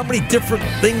 how many different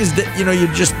things that,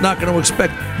 you're just not going to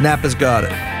expect. Napa's got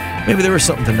it. Maybe there is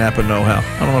something to Napa know-how.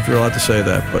 I don't know if you're allowed to say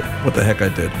that, but what the heck I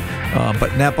did. But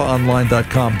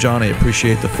NapaOnline.com. Johnny,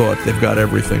 appreciate the thought. They've got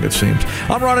everything, it seems.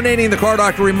 I'm Ron Ananian, the Car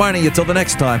Doctor, reminding you, till the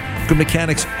next time, good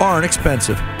mechanics aren't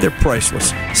expensive. They're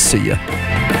priceless. See ya.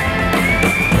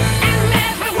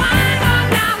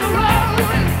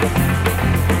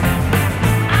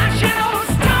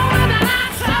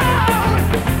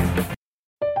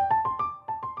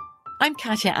 I'm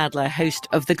Katya Adler, host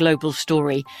of The Global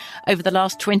Story. Over the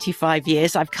last 25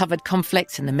 years, I've covered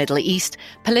conflicts in the Middle East,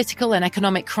 political and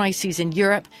economic crises in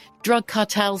Europe, drug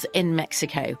cartels in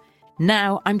Mexico.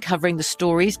 Now I'm covering the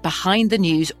stories behind the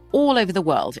news all over the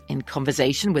world in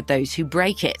conversation with those who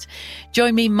break it.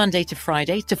 Join me Monday to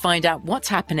Friday to find out what's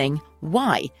happening,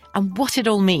 why, and what it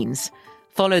all means.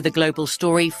 Follow The Global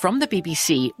Story from the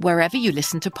BBC wherever you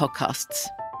listen to podcasts.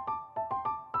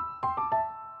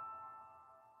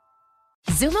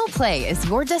 Xumo Play is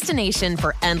your destination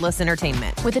for endless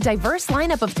entertainment. With a diverse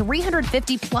lineup of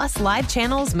 350-plus live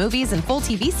channels, movies, and full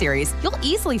TV series, you'll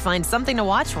easily find something to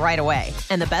watch right away.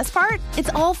 And the best part?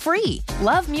 It's all free.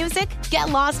 Love music? Get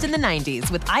lost in the 90s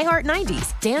with iHeart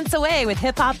 90s, dance away with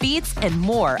hip-hop beats, and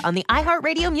more on the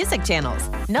iHeartRadio music channels.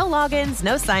 No logins,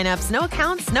 no signups, no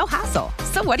accounts, no hassle.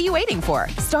 So what are you waiting for?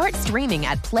 Start streaming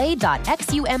at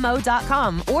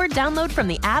play.xumo.com or download from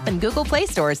the app and Google Play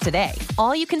stores today.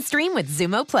 All you can stream with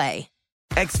Xumo Play.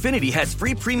 Xfinity has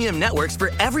free premium networks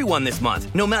for everyone this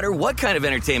month, no matter what kind of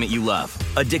entertainment you love.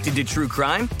 Addicted to true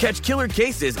crime? Catch killer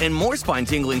cases and more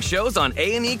spine-tingling shows on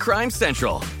A&E Crime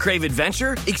Central. Crave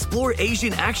adventure? Explore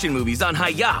Asian action movies on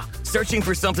Hi-Ya. Searching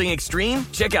for something extreme?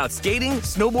 Check out skating,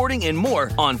 snowboarding, and more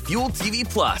on Fuel TV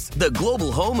Plus, the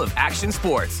global home of action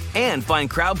sports. And find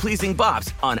crowd-pleasing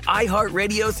bops on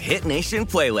iHeartRadio's Hit Nation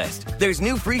playlist. There's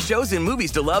new free shows and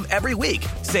movies to love every week.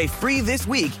 Say free this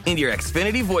week in your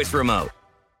Xfinity voice remote.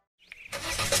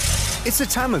 It's the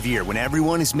time of year when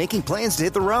everyone is making plans to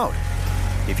hit the road.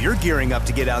 If you're gearing up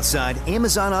to get outside,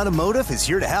 Amazon Automotive is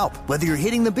here to help. Whether you're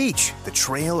hitting the beach, the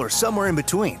trail, or somewhere in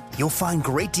between, you'll find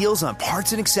great deals on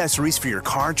parts and accessories for your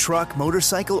car, truck,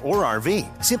 motorcycle, or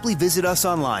RV. Simply visit us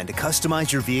online to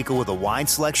customize your vehicle with a wide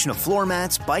selection of floor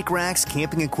mats, bike racks,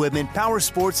 camping equipment, power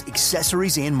sports,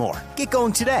 accessories, and more. Get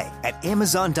going today at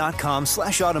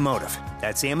Amazon.com/automotive.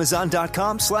 That's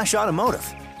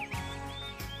Amazon.com/automotive.